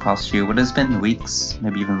SimCity over the past few, what has been weeks,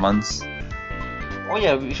 maybe even months. Oh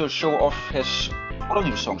yeah, we should show off his other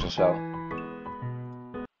new songs as well.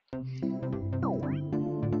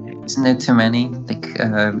 Isn't there too many? Like,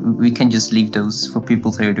 we can just leave those for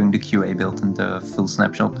people who are doing the QA build and the full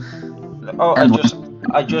snapshot. Oh, and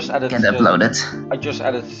I just added. Get uploaded. I just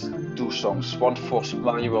added 2 songs, one for Super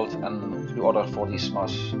Mario World and the other for the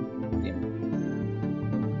Smash theme.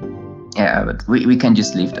 Yeah, but we can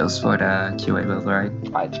just leave those for the QA build, right?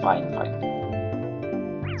 It's fine.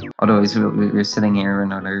 Otherwise, we're sitting here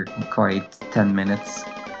another quite 10 minutes.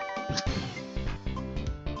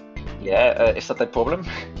 Yeah, is that a problem?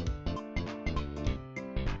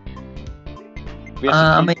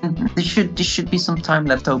 I mean, there should be some time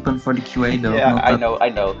left open for the QA though. Yeah, I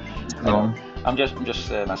know. Long. I'm just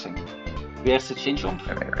messing. Where's the change jump?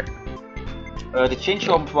 Right. The change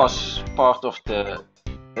jump was part of the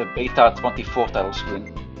beta 24 title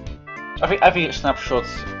screen. Every snapshot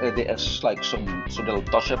there is like some little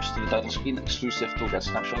touch-ups to the title screen exclusive to that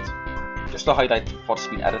snapshot, just to highlight what's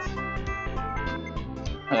been added.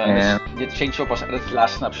 The change jump was added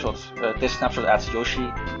last snapshot. This snapshot adds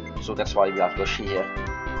Yoshi, so that's why we have Yoshi here.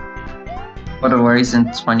 Otherwise, in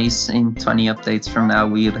 20 updates from now,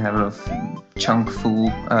 we'll have a chunk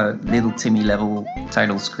full little Timmy level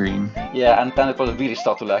title screen. Yeah, and then it will really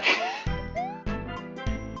start to lag.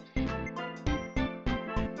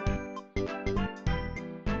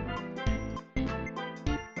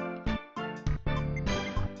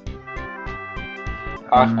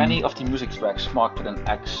 Are any of the music tracks marked with an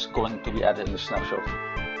X going to be added in the snapshot?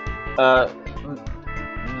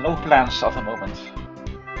 No plans at the moment.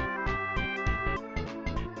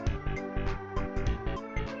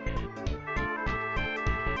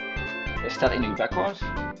 Is that a new background?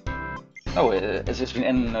 No, it's been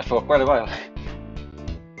in for quite a while.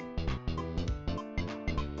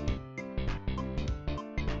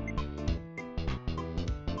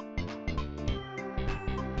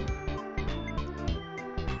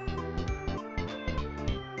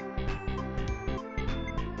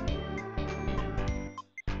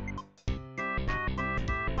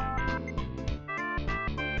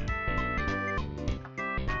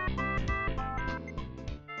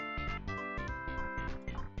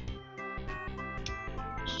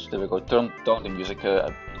 there we go. Turn down the music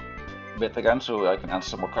a bit again so I can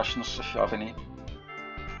answer more questions if you have any.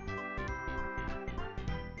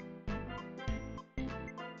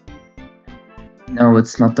 No,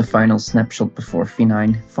 it's not the final snapshot before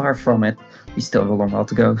V9. Far from it. We still have a long while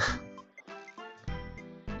to go.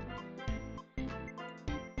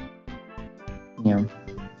 Yeah.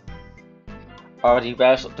 Are the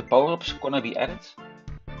rest of the power-ups gonna be added?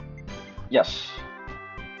 Yes.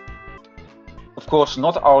 Of course,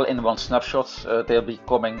 not all in one snapshot, they'll be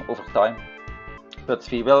coming over time. But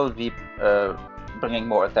we will be bringing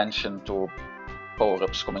more attention to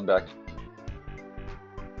power-ups coming back.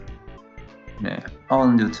 Yeah, all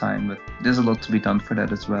in due time, but there's a lot to be done for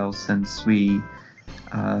that as well, since we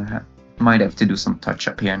might have to do some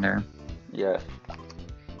touch-up here and there. Yeah.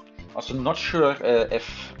 Also not sure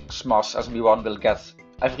if Smash SMB1 will get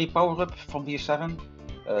every power-up from V7.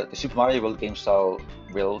 The Super Mario World game style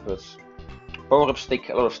will, but power-ups take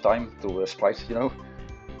a lot of time to sprite, you know,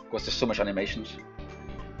 because there's so much animations.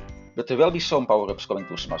 But there will be some power-ups coming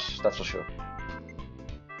to Smash, that's for sure.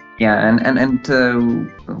 Yeah, and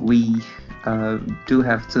we do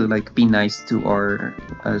have to like be nice to our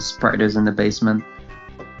spiders in the basement.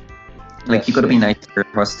 Like, Yes, you gotta be nice to your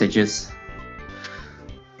hostages.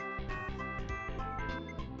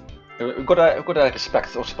 we gotta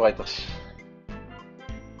respect our spiders.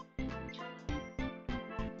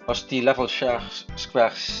 Has the level share square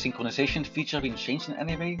synchronization feature been changed in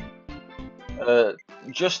any way?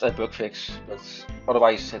 Just a bug fix, but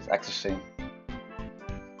otherwise it acts the same.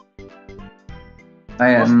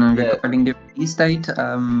 Regarding the release date,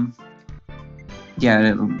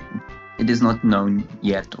 yeah, it is not known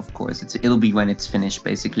yet, of course. It'll be when it's finished,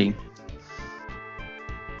 basically.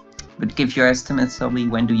 But give your estimates, Selby.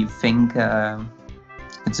 When do you think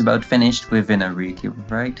it's about finished? Within a week,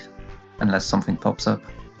 right? Unless something pops up.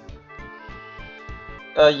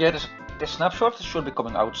 Yeah, the snapshot should be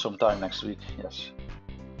coming out sometime next week, yes.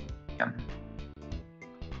 Yeah.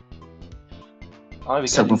 Are we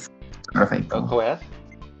So getting... before the start of April. Go ahead.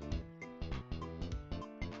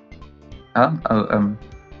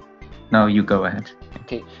 No, you go ahead.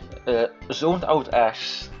 Okay, Zoned Out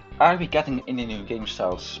asks, are we getting any new game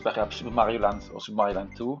styles, perhaps Super Mario Land or Super Mario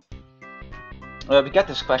Land 2? We get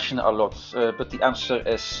this question a lot, but the answer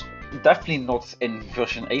is definitely not in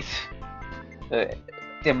version 8.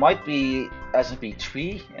 There might be SMP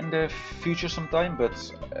 3 in the future sometime, but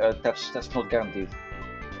that's not guaranteed.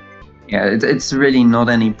 Yeah, it's really not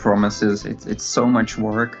any promises. It's so much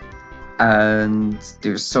work, and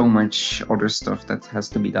there's so much other stuff that has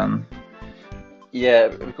to be done. Yeah,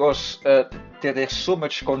 because there's so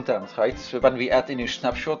much content, right? So when we add a new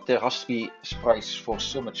snapshot, there has to be sprites for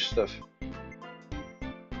so much stuff.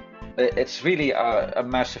 It's really a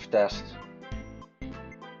massive task.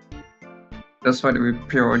 That's why the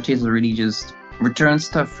priorities are really just return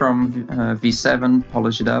stuff from V7,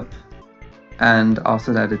 polish it up, and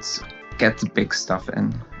after that it's get the big stuff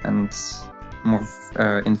in, and more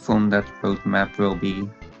inform that roadmap will be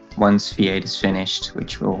once V8 is finished,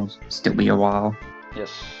 which will still be a while.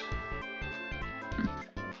 Yes.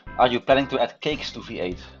 Are you planning to add cakes to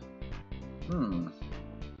V8?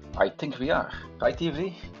 I think we are, right,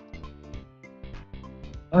 TV?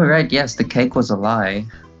 Oh right, yes, the cake was a lie.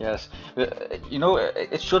 Yes, you know,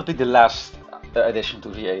 it should be the last addition to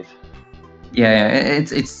V8. Yeah,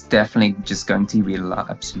 it's definitely just going to be the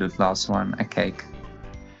absolute last one, a cake.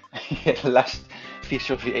 Yeah, the last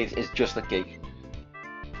feature of V8 is just a cake.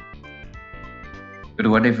 But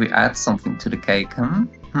what if we add something to the cake? Oh,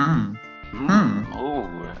 no,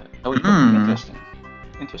 it could be interesting.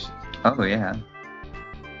 Interesting. Oh yeah.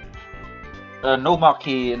 No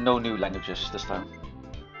marquee, no new languages this time.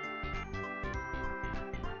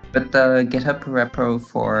 But the GitHub repo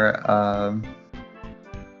for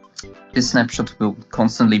this snapshot will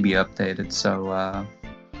constantly be updated, so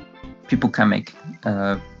people can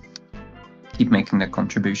keep making their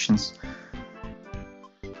contributions.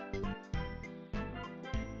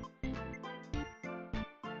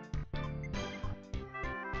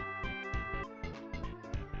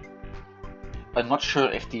 I'm not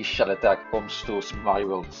sure if the shell attack comes to Super Mario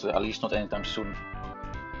World, at least not anytime soon.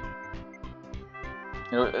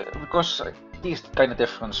 You know, because these kind of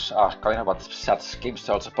differences are kind of what sets game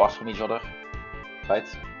styles apart from each other, right?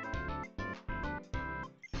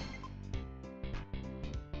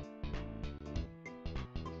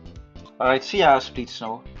 Alright, see ya, Split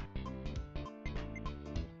Snow.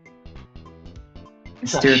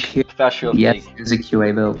 It's still Special yes, there's a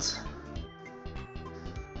QA build.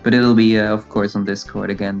 But it'll be, of course, on Discord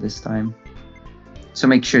again this time. So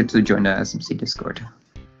make sure to join the SMC Discord.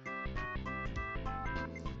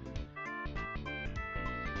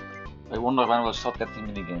 I wonder when we'll start getting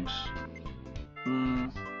minigames. Hmm.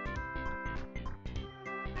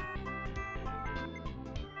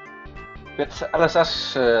 With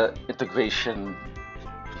LSS integration,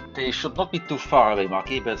 they should not be too far away,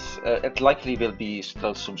 Maki, but it likely will be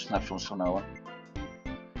still some snapshots from now on.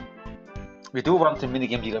 We do want the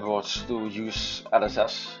minigame leaderboards to use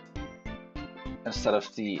LSS instead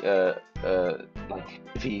of the like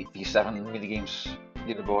V7 minigames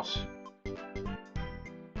leaderboards.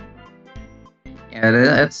 Yeah,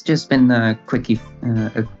 that's just been a tricky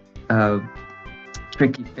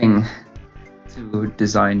thing to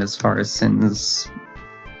design as far as since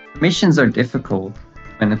missions are difficult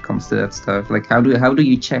when it comes to that stuff. Like how do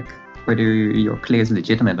you check whether your clear is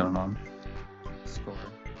legitimate or not? Score.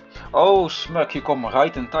 Oh, Smug, you come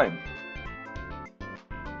right in time.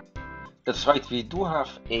 That's right, we do have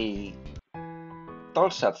a tile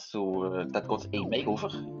set to that got a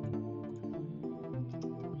makeover.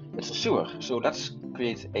 It's a sewer, so let's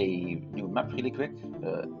create a new map really quick.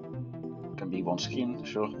 Can be one screen,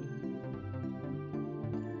 sure.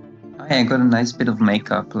 Oh, yeah, I got a nice bit of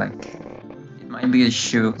makeup. Like it might be a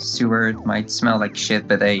sewer, it might smell like shit,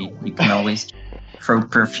 but hey, you can always throw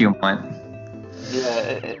perfume on.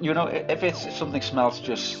 Yeah, you know, if something smells,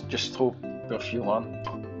 just throw perfume on,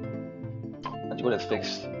 and you got it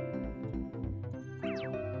fixed.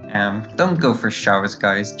 Don't go for showers,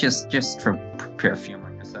 guys. Just throw perfume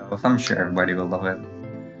on yourself. I'm sure everybody will love it.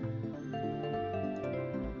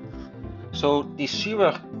 So the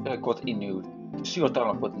sewer got a new sewer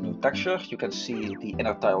tile got a new texture. You can see the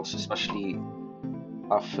inner tiles, especially,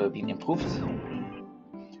 have been improved.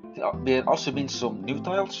 There also been some new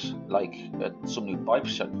tiles, like some new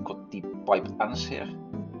pipes. You got the pipe ends here.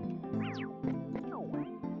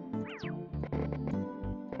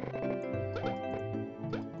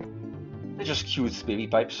 They're just cute baby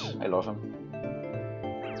pipes. I love them.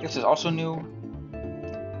 This is also new,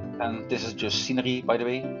 and this is just scenery, by the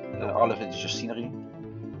way. All of it is just scenery.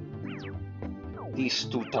 These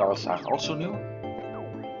two tiles are also new.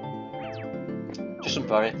 Just some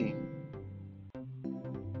variety.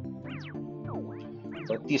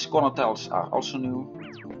 These corner tiles are also new.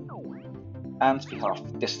 And we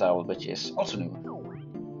have this tile, which is also new.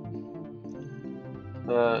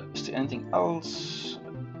 Is there anything else?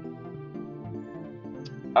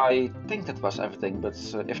 I think that was everything, but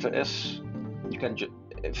if there is, you can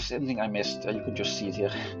if there's anything I missed, you can just see it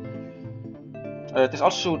here. There's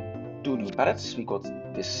also two new palettes. We got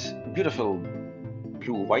this beautiful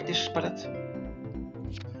blue whitish palette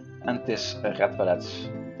and this red palette,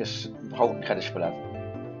 this brown reddish palette,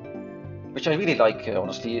 which I really like.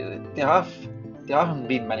 Honestly, there haven't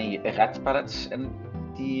been many red palettes in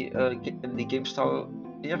the game style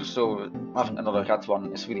here, so having another red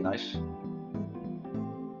one is really nice.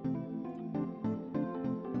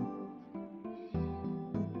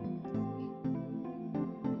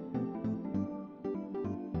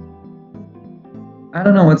 I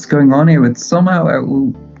don't know what's going on here, but somehow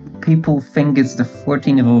people think it's the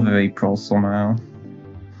 14th of April somehow.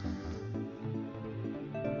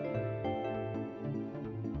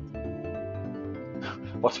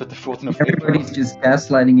 What's with the 14th of April? Everybody's just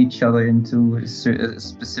gaslighting each other into a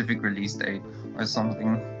specific release date or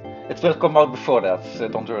something. It will come out before that, so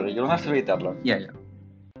don't worry. You don't have to wait that long. Yeah.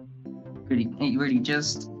 Really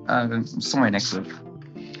just somewhere next week.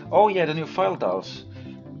 Oh yeah, the new file tiles.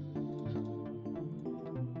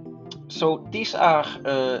 So these are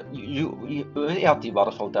you had the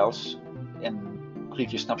waterfall tiles in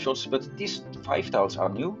previous snapshots, but these 5 tiles are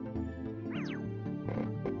new.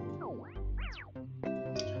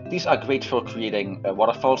 These are great for creating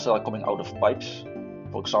waterfalls that are coming out of pipes.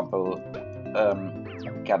 For example,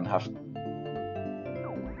 you can have.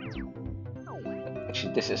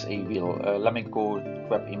 Actually, this is a wheel. Let me go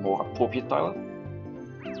grab a more appropriate tile.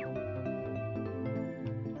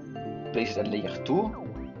 Place it at layer 2.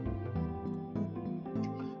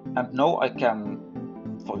 And now I can,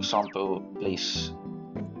 for example, place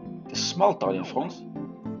this small tile in front.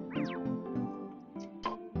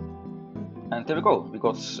 And there we go. We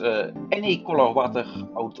got any color water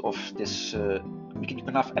out of this. You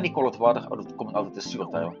can have any colored water coming out of the sewer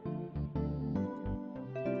tile.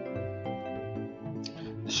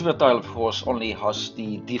 The sewer tile, of course, only has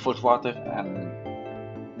the default water and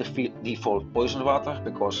the default poison water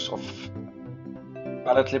because of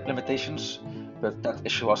palette lip limitations, but that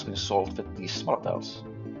issue has been solved with these smaller tiles.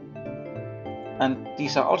 And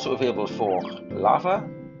these are also available for lava.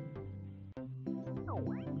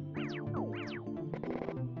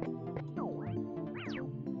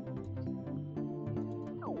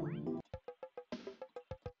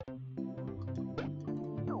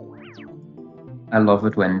 I love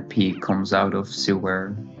it when pee comes out of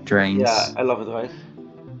sewer drains. Yeah, I love it, right?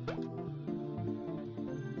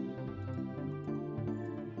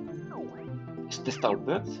 Is this tile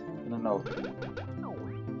bugged? I don't know.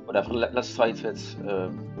 Whatever, let's try it with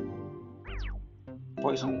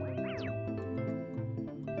poison.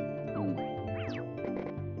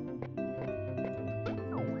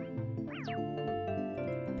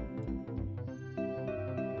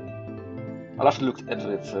 I'll have to look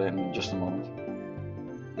into it in just a moment.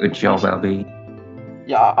 Good job, LB.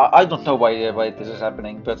 Yeah, I don't know why this is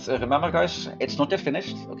happening, but remember, guys, it's not yet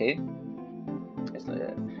finished. Okay.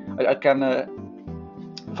 I can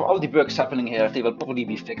for all the bugs happening here, they will probably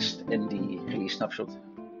be fixed in the release snapshot.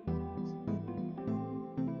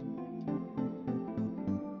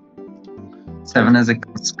 Seven has a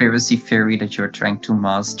conspiracy theory that you're trying to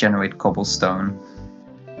mass generate cobblestone.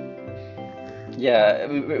 Yeah,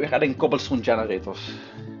 we're adding cobblestone generators.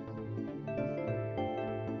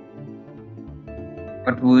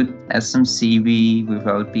 What would SMC be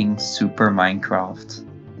without being Super Minecraft?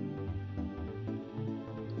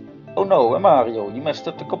 Oh no, Mario, you messed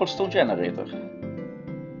up the cobblestone generator.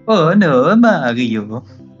 Oh no, Mario!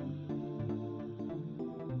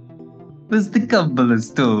 Where's the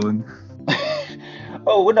cobblestone?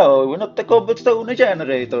 Oh no, not the cobblestone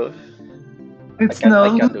generator. It's I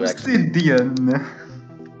now can't do obsidian.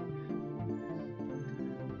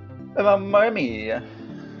 Mamma mia.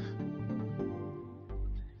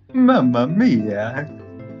 Mamma mia.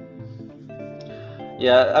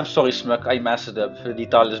 Yeah, I'm sorry, Smug, I messed it up. The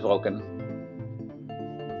tile is broken.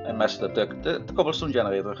 I messed up the cobblestone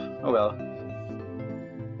generator. Oh well.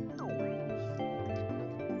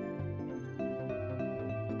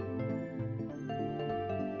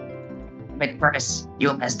 But Chris,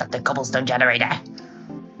 you messed up the cobblestone generator.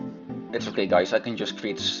 It's okay, guys, I can just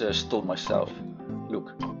create stone myself.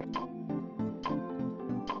 Look.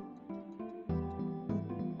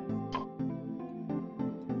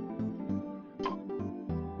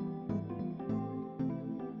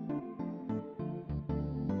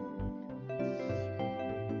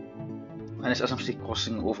 And is SMC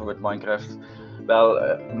crossing over with Minecraft? Well,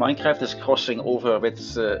 Minecraft is crossing over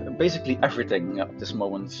with basically everything at this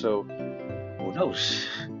moment, so who knows?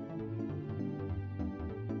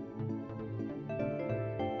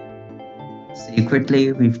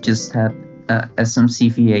 Secretly, we've just had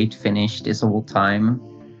SMC V8 finished this whole time,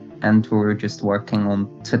 and we're just working on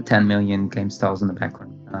 10 million game styles in the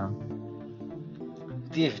background now.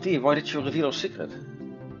 DFD, why did you reveal our secret?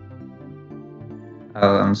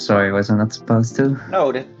 Oh, I'm sorry, was I not supposed to?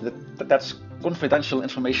 No, that's confidential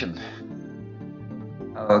information.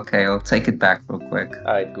 Okay, I'll take it back real quick.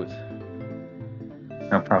 Alright, good.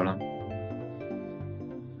 No problem.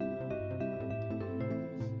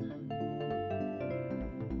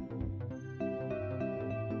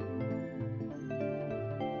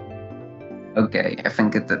 Okay, I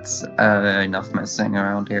think that's enough messing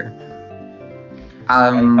around here.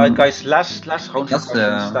 Guys, last round of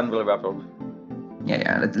questions, then we'll wrap up.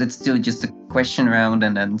 Yeah, let's do just a question round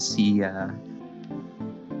and then see.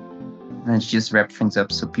 Let's just wrap things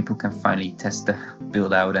up so people can finally test the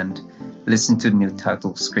build out and listen to the new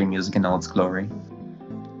title screen music in all its glory.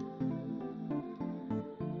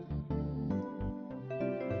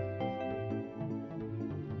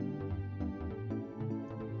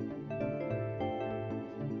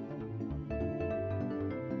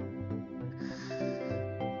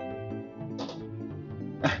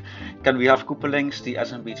 Can we have Koopelings, the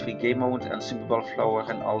SMB3 game mode, and Super Ball Flower,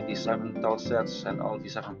 and all the 7 tile sets, and all the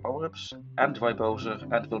 7 power-ups, and Bowser,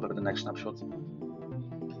 and build up the next snapshot?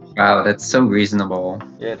 Wow, that's so reasonable.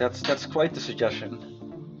 Yeah, that's quite the suggestion.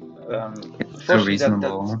 It's so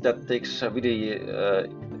reasonable. That takes a really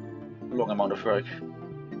long amount of work.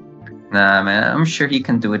 Nah, man, I'm sure he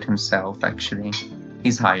can do it himself, actually.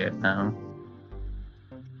 He's hired now.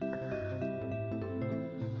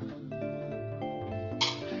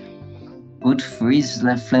 Would Freeze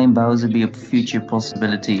Left Flame Bowser be a future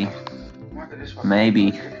possibility?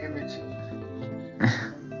 Maybe.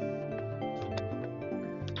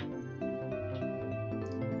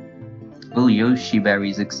 Will Yoshi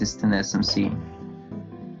berries exist in SMC?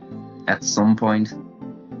 At some point.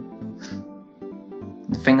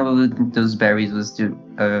 The thing about those berries was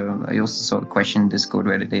I also saw a question in Discord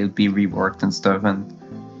whether they would be reworked and stuff, and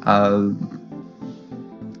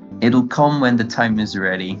it'll come when the time is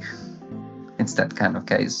ready. It's that kind of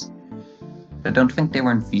case. I don't think they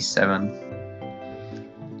were in V7.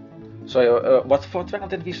 So, what for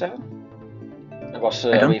weren't in V7? It was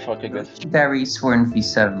way fucking good. Yoshi berries were in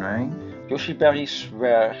V7, right? Yoshi berries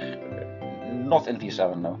were not in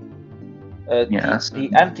V7, no. Yeah, The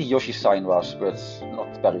anti-Yoshi sign was, but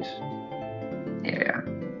not berries. yeah.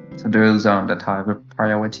 So those are the type of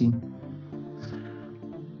priority.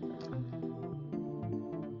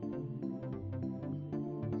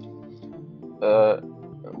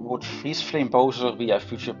 Would Freeze Flame Bowser be a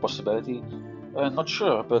future possibility? Not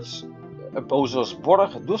sure, but Bowser's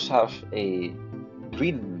brother does have a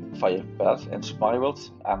green fire pet in Super World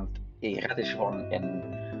and a reddish one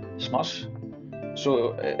in Smash.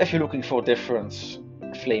 So if you're looking for different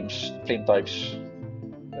flame types,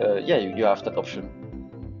 yeah, you have that option.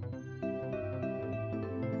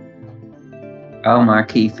 Oh,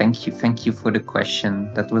 Marky, thank you for the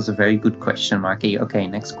question. That was a very good question, Marky. Okay,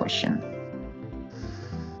 next question.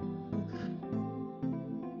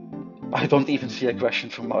 I don't even see a question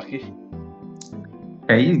from Marky.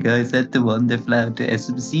 Are you guys at the Wonderflower to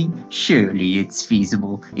SMC? Surely it's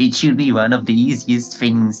feasible. It should be one of the easiest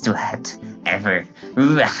things to add ever.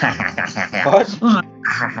 What?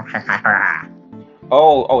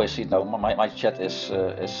 Oh, I see now. My chat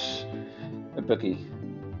is buggy.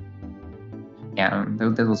 Yeah,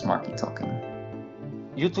 that was Marky talking.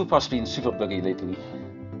 YouTube has been super buggy lately.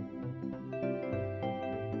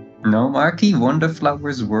 No, Marky,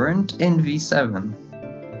 Wonderflowers weren't in V7.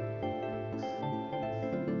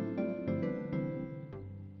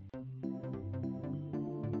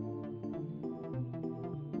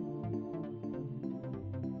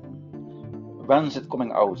 When is it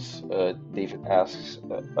coming out? David asks.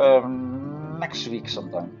 Next week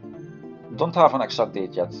sometime. Don't have an exact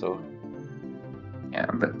date yet, so. Yeah,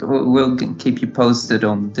 but we'll keep you posted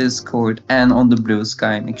on Discord and on the Blue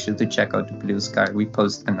Sky. Make sure to check out the Blue Sky. We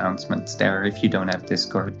post announcements there if you don't have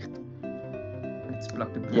Discord. Let's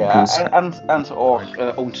block the Blue Sky. And our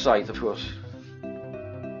own site, of course.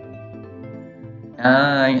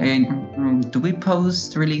 Do we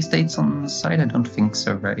post release dates on the site? I don't think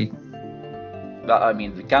so, right? I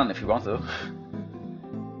mean, we can if you want to.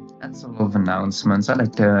 That's a lot of announcements. I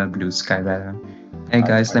like the Blue Sky better. Hey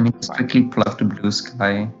guys, let me just quickly plug the Blue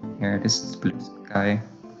Sky. Here, this is Blue Sky.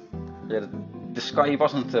 Yeah, the sky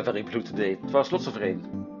wasn't very blue today. It was lots of rain.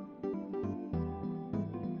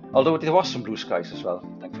 Although there was some blue skies as well,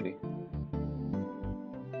 thankfully.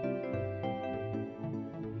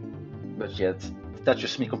 But yeah, that's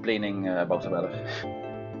just me complaining about the weather.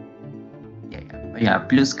 Yeah,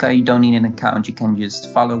 Blue Sky, you don't need an account. You can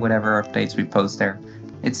just follow whatever updates we post there.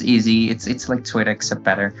 It's easy. It's like Twitter, except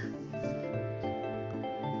better.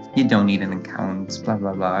 You don't need an account, blah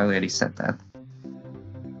blah blah. I already said that.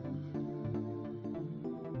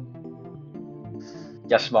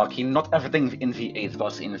 Yes, Marky, not everything in V8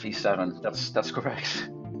 was in V7. That's correct.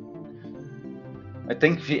 I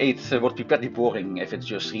think V8 would be pretty boring if it's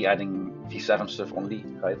just re-adding V7 stuff only,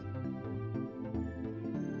 right?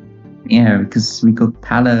 Yeah, because we got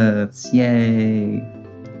palettes, yay!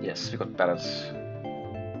 Yes, we got palettes.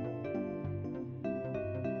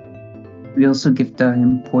 We also give the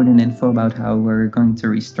important info about how we're going to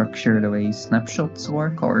restructure the way snapshots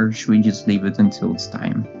work, or should we just leave it until it's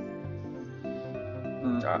time?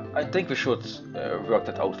 I think we should work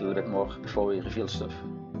that out a little bit more before we reveal stuff.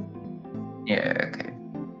 Yeah, okay.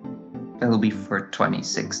 That'll be for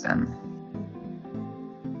 26 then.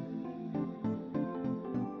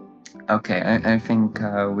 Okay, I think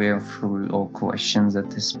we're through all questions at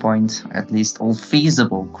this point, at least all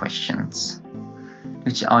feasible questions,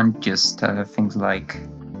 which aren't just things like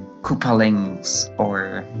Koopa Links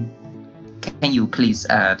or can you please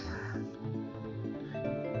add?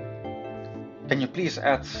 Can you please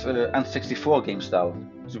add N64 game style,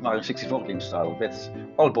 Super Mario 64 game style, with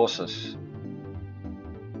all bosses?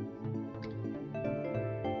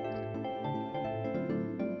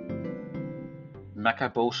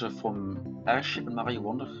 Mecha Bowser from Airship and Mario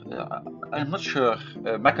Wonder? I'm not sure.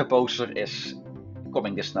 Mecha Bowser is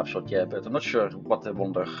coming this snapshot, yeah, but I'm not sure what the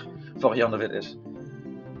Wonder variant of it is.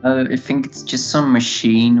 I think it's just some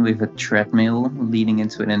machine with a treadmill leading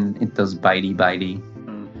into it, and it does bitey.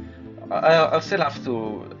 I'll still have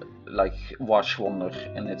to watch Wonder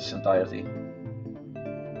in its entirety.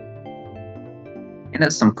 It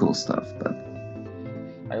has some cool stuff, but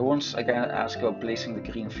I once again asked about placing the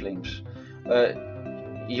green flames.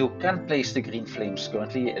 You can place the green flames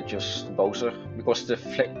currently, it's just Bowser, because the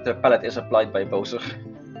palette is applied by Bowser.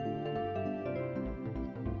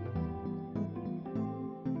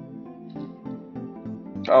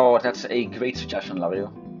 Oh, that's a great suggestion,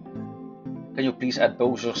 Lario. Can you please add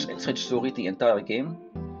Bowser's inside story to the entire game?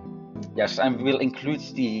 Yes, and we'll include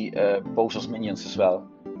the Bowser's minions as well.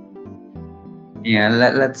 Yeah,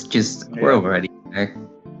 let's just... We're already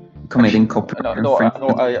committing copyright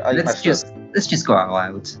infringement. let's just go all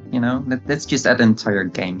out. Let's just add entire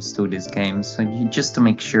games to this game, so just to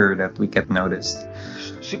make sure that we get noticed.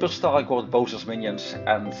 Superstar got Bowser's Minions,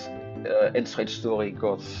 and Inside Story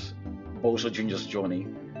got Bowser Jr.'s Journey.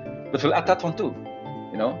 But we'll add that one too,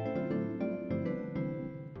 you know?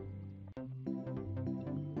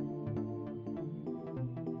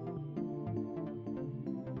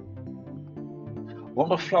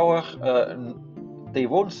 Wonderflower, they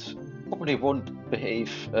probably won't be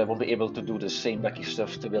able to do the same wacky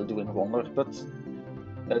stuff they will do in Wonder, but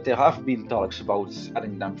there have been talks about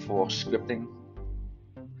adding them for scripting.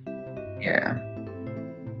 Yeah.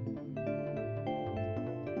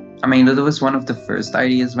 I mean, that was one of the first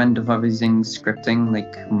ideas when devising scripting,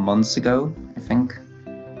 like months ago, I think.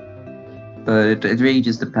 But it really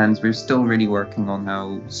just depends. We're still really working on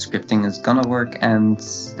how scripting is gonna work, and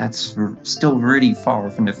that's still really far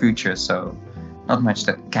from the future, so not much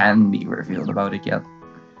that can be revealed about it yet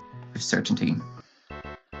with certainty.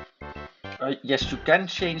 Yes, you can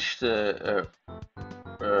change the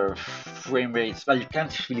frame rate. Well, you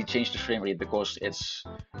can't really change the frame rate because it's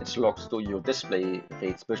locked to your display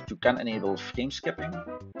rate, but you can enable frame skipping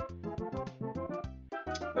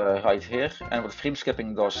right here. And what frame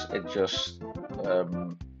skipping does, it just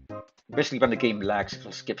basically when the game lags, it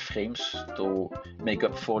will skip frames to make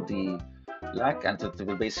up for the lag, and it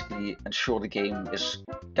will basically ensure the game is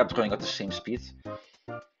kept running at the same speed.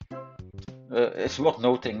 It's worth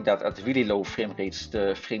noting that at really low frame rates,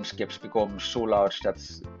 the frame skips become so large that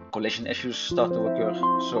collision issues start to occur.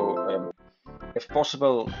 So, if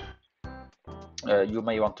possible, you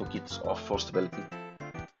may want to keep this off for stability.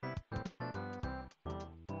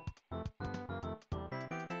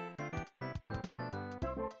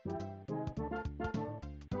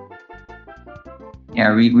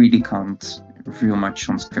 Yeah, we really can't reveal much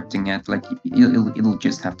on scripting yet. Like, it'll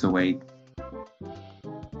just have to wait.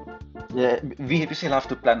 Yeah, we still have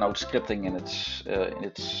to plan out scripting in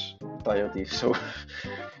its entirety, so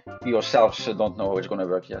we ourselves don't know how it's gonna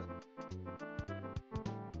work yet.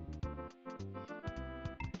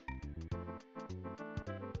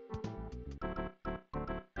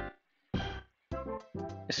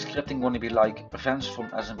 Is scripting going to be like events from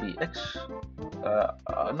SMBX?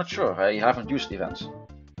 I'm not sure. I haven't used events.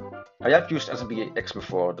 I have used SMBX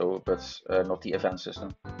before though, but not the event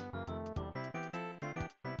system.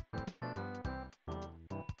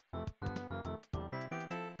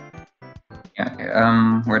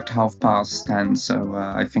 Yeah, we're at 10:30, so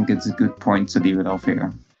I think it's a good point to leave it off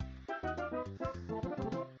here.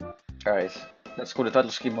 Alright, let's go to the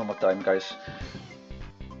title screen one more time, guys.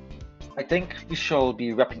 I think we shall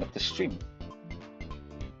be wrapping up the stream.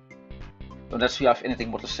 Unless we have anything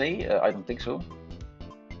more to say, I don't think so.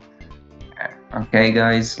 Okay,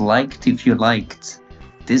 guys, liked if you liked,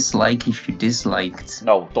 dislike if you disliked.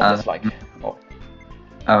 No, don't dislike. No.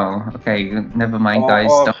 Oh, okay, never mind,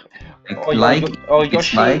 guys. Or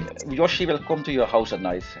Yoshi will come to your house at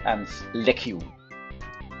night and lick you.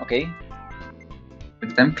 Okay?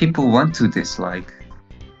 But then people want to dislike.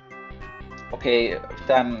 Okay,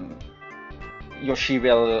 then Yoshi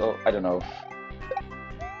will, I don't know.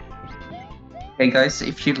 Hey guys,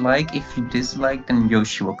 if you like, if you dislike, then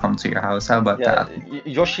Yoshi will come to your house. How about that?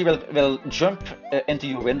 Yoshi will jump into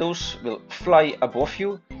your windows, will fly above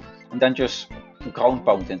you, and then just ground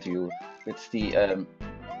pound into you with the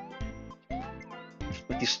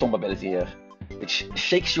stomp ability here, which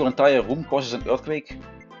shakes your entire room, causes an earthquake,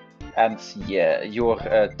 and yeah, your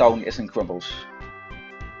town is in crumbles.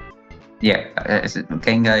 Yeah,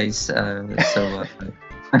 okay, guys.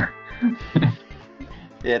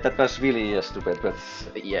 Yeah, that was really stupid, but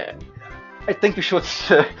yeah, I think we should.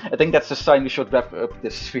 I think that's a sign we should wrap up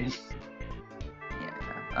this stream.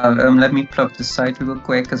 Let me plug the site real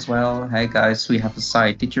quick as well. Hey guys, we have a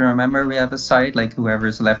site. Did you remember we have a site? Like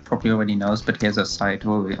whoever's left probably already knows, but here's our site.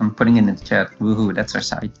 I'm putting it in the chat. Woohoo! That's our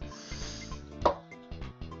site.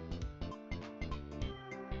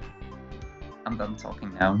 I'm done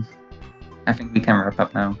talking now. I think we can wrap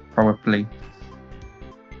up now, probably.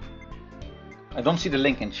 I don't see the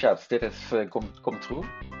link in chat. Did it come through?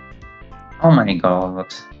 Oh my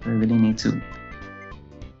god, we really need to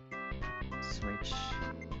switch.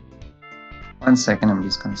 1 second, I'm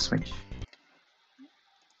just gonna switch.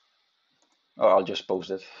 Oh, I'll just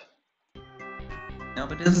post it. No,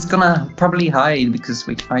 but this is gonna probably hide because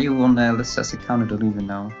wait, are you on the LSS account? I don't even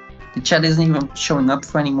know. The chat isn't even showing up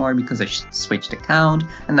for anymore because I switched account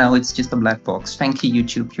and now it's just a black box. Thank you,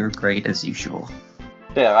 YouTube. You're great as usual.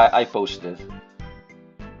 There, I posted it.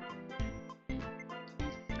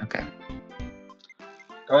 Okay.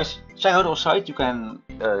 Guys, check out our site. You can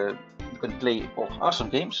play awesome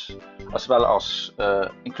games. as well as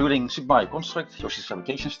including Super Mario Construct, Yoshi's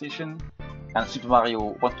Fabrication Station, and Super Mario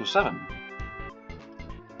 127.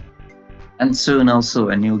 And soon also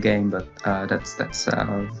a new game, but that's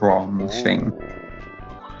a wrong thing.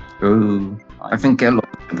 Ooh, I think a lot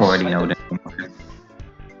of people already know that.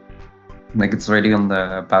 Like it's already on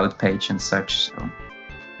the about page and such. So.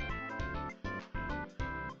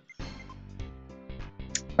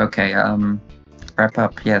 Okay. Wrap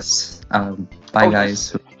up. Yes. Bye,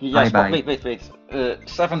 guys. Yes. Bye. Wait.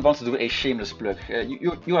 Seven wants to do a shameless plug.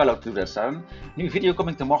 You are allowed to do that, Seven. New video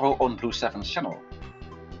coming tomorrow on Blue 7's channel.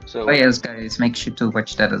 So. Oh yes, guys. Make sure to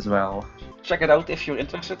watch that as well. Check it out if you're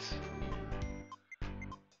interested.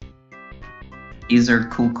 He's a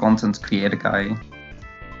cool content creator guy.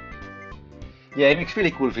 Yeah, he makes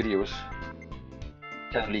really cool videos.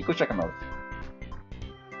 Generally, go check him out.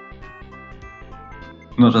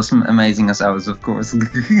 Not as amazing as ours, of course.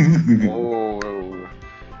 Oh.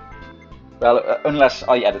 Well, unless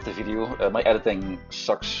I edit the video, my editing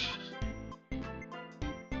sucks.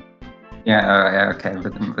 Yeah, okay,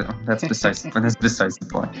 but that's besides the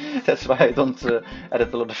point. That's why I don't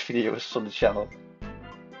edit a lot of videos on the channel.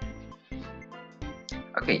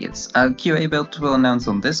 Okay, yes. QA build will announce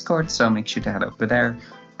on Discord, so make sure to head over there.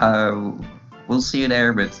 We'll see you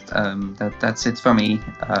there, but that's it for me.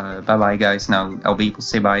 Bye bye, guys. Now LB will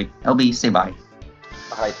say bye. LB, say bye.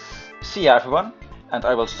 Alright, see ya everyone, and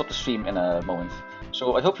I will stop the stream in a moment.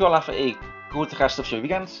 So I hope you all have a good rest of your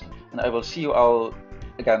weekend, and I will see you all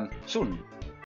again soon.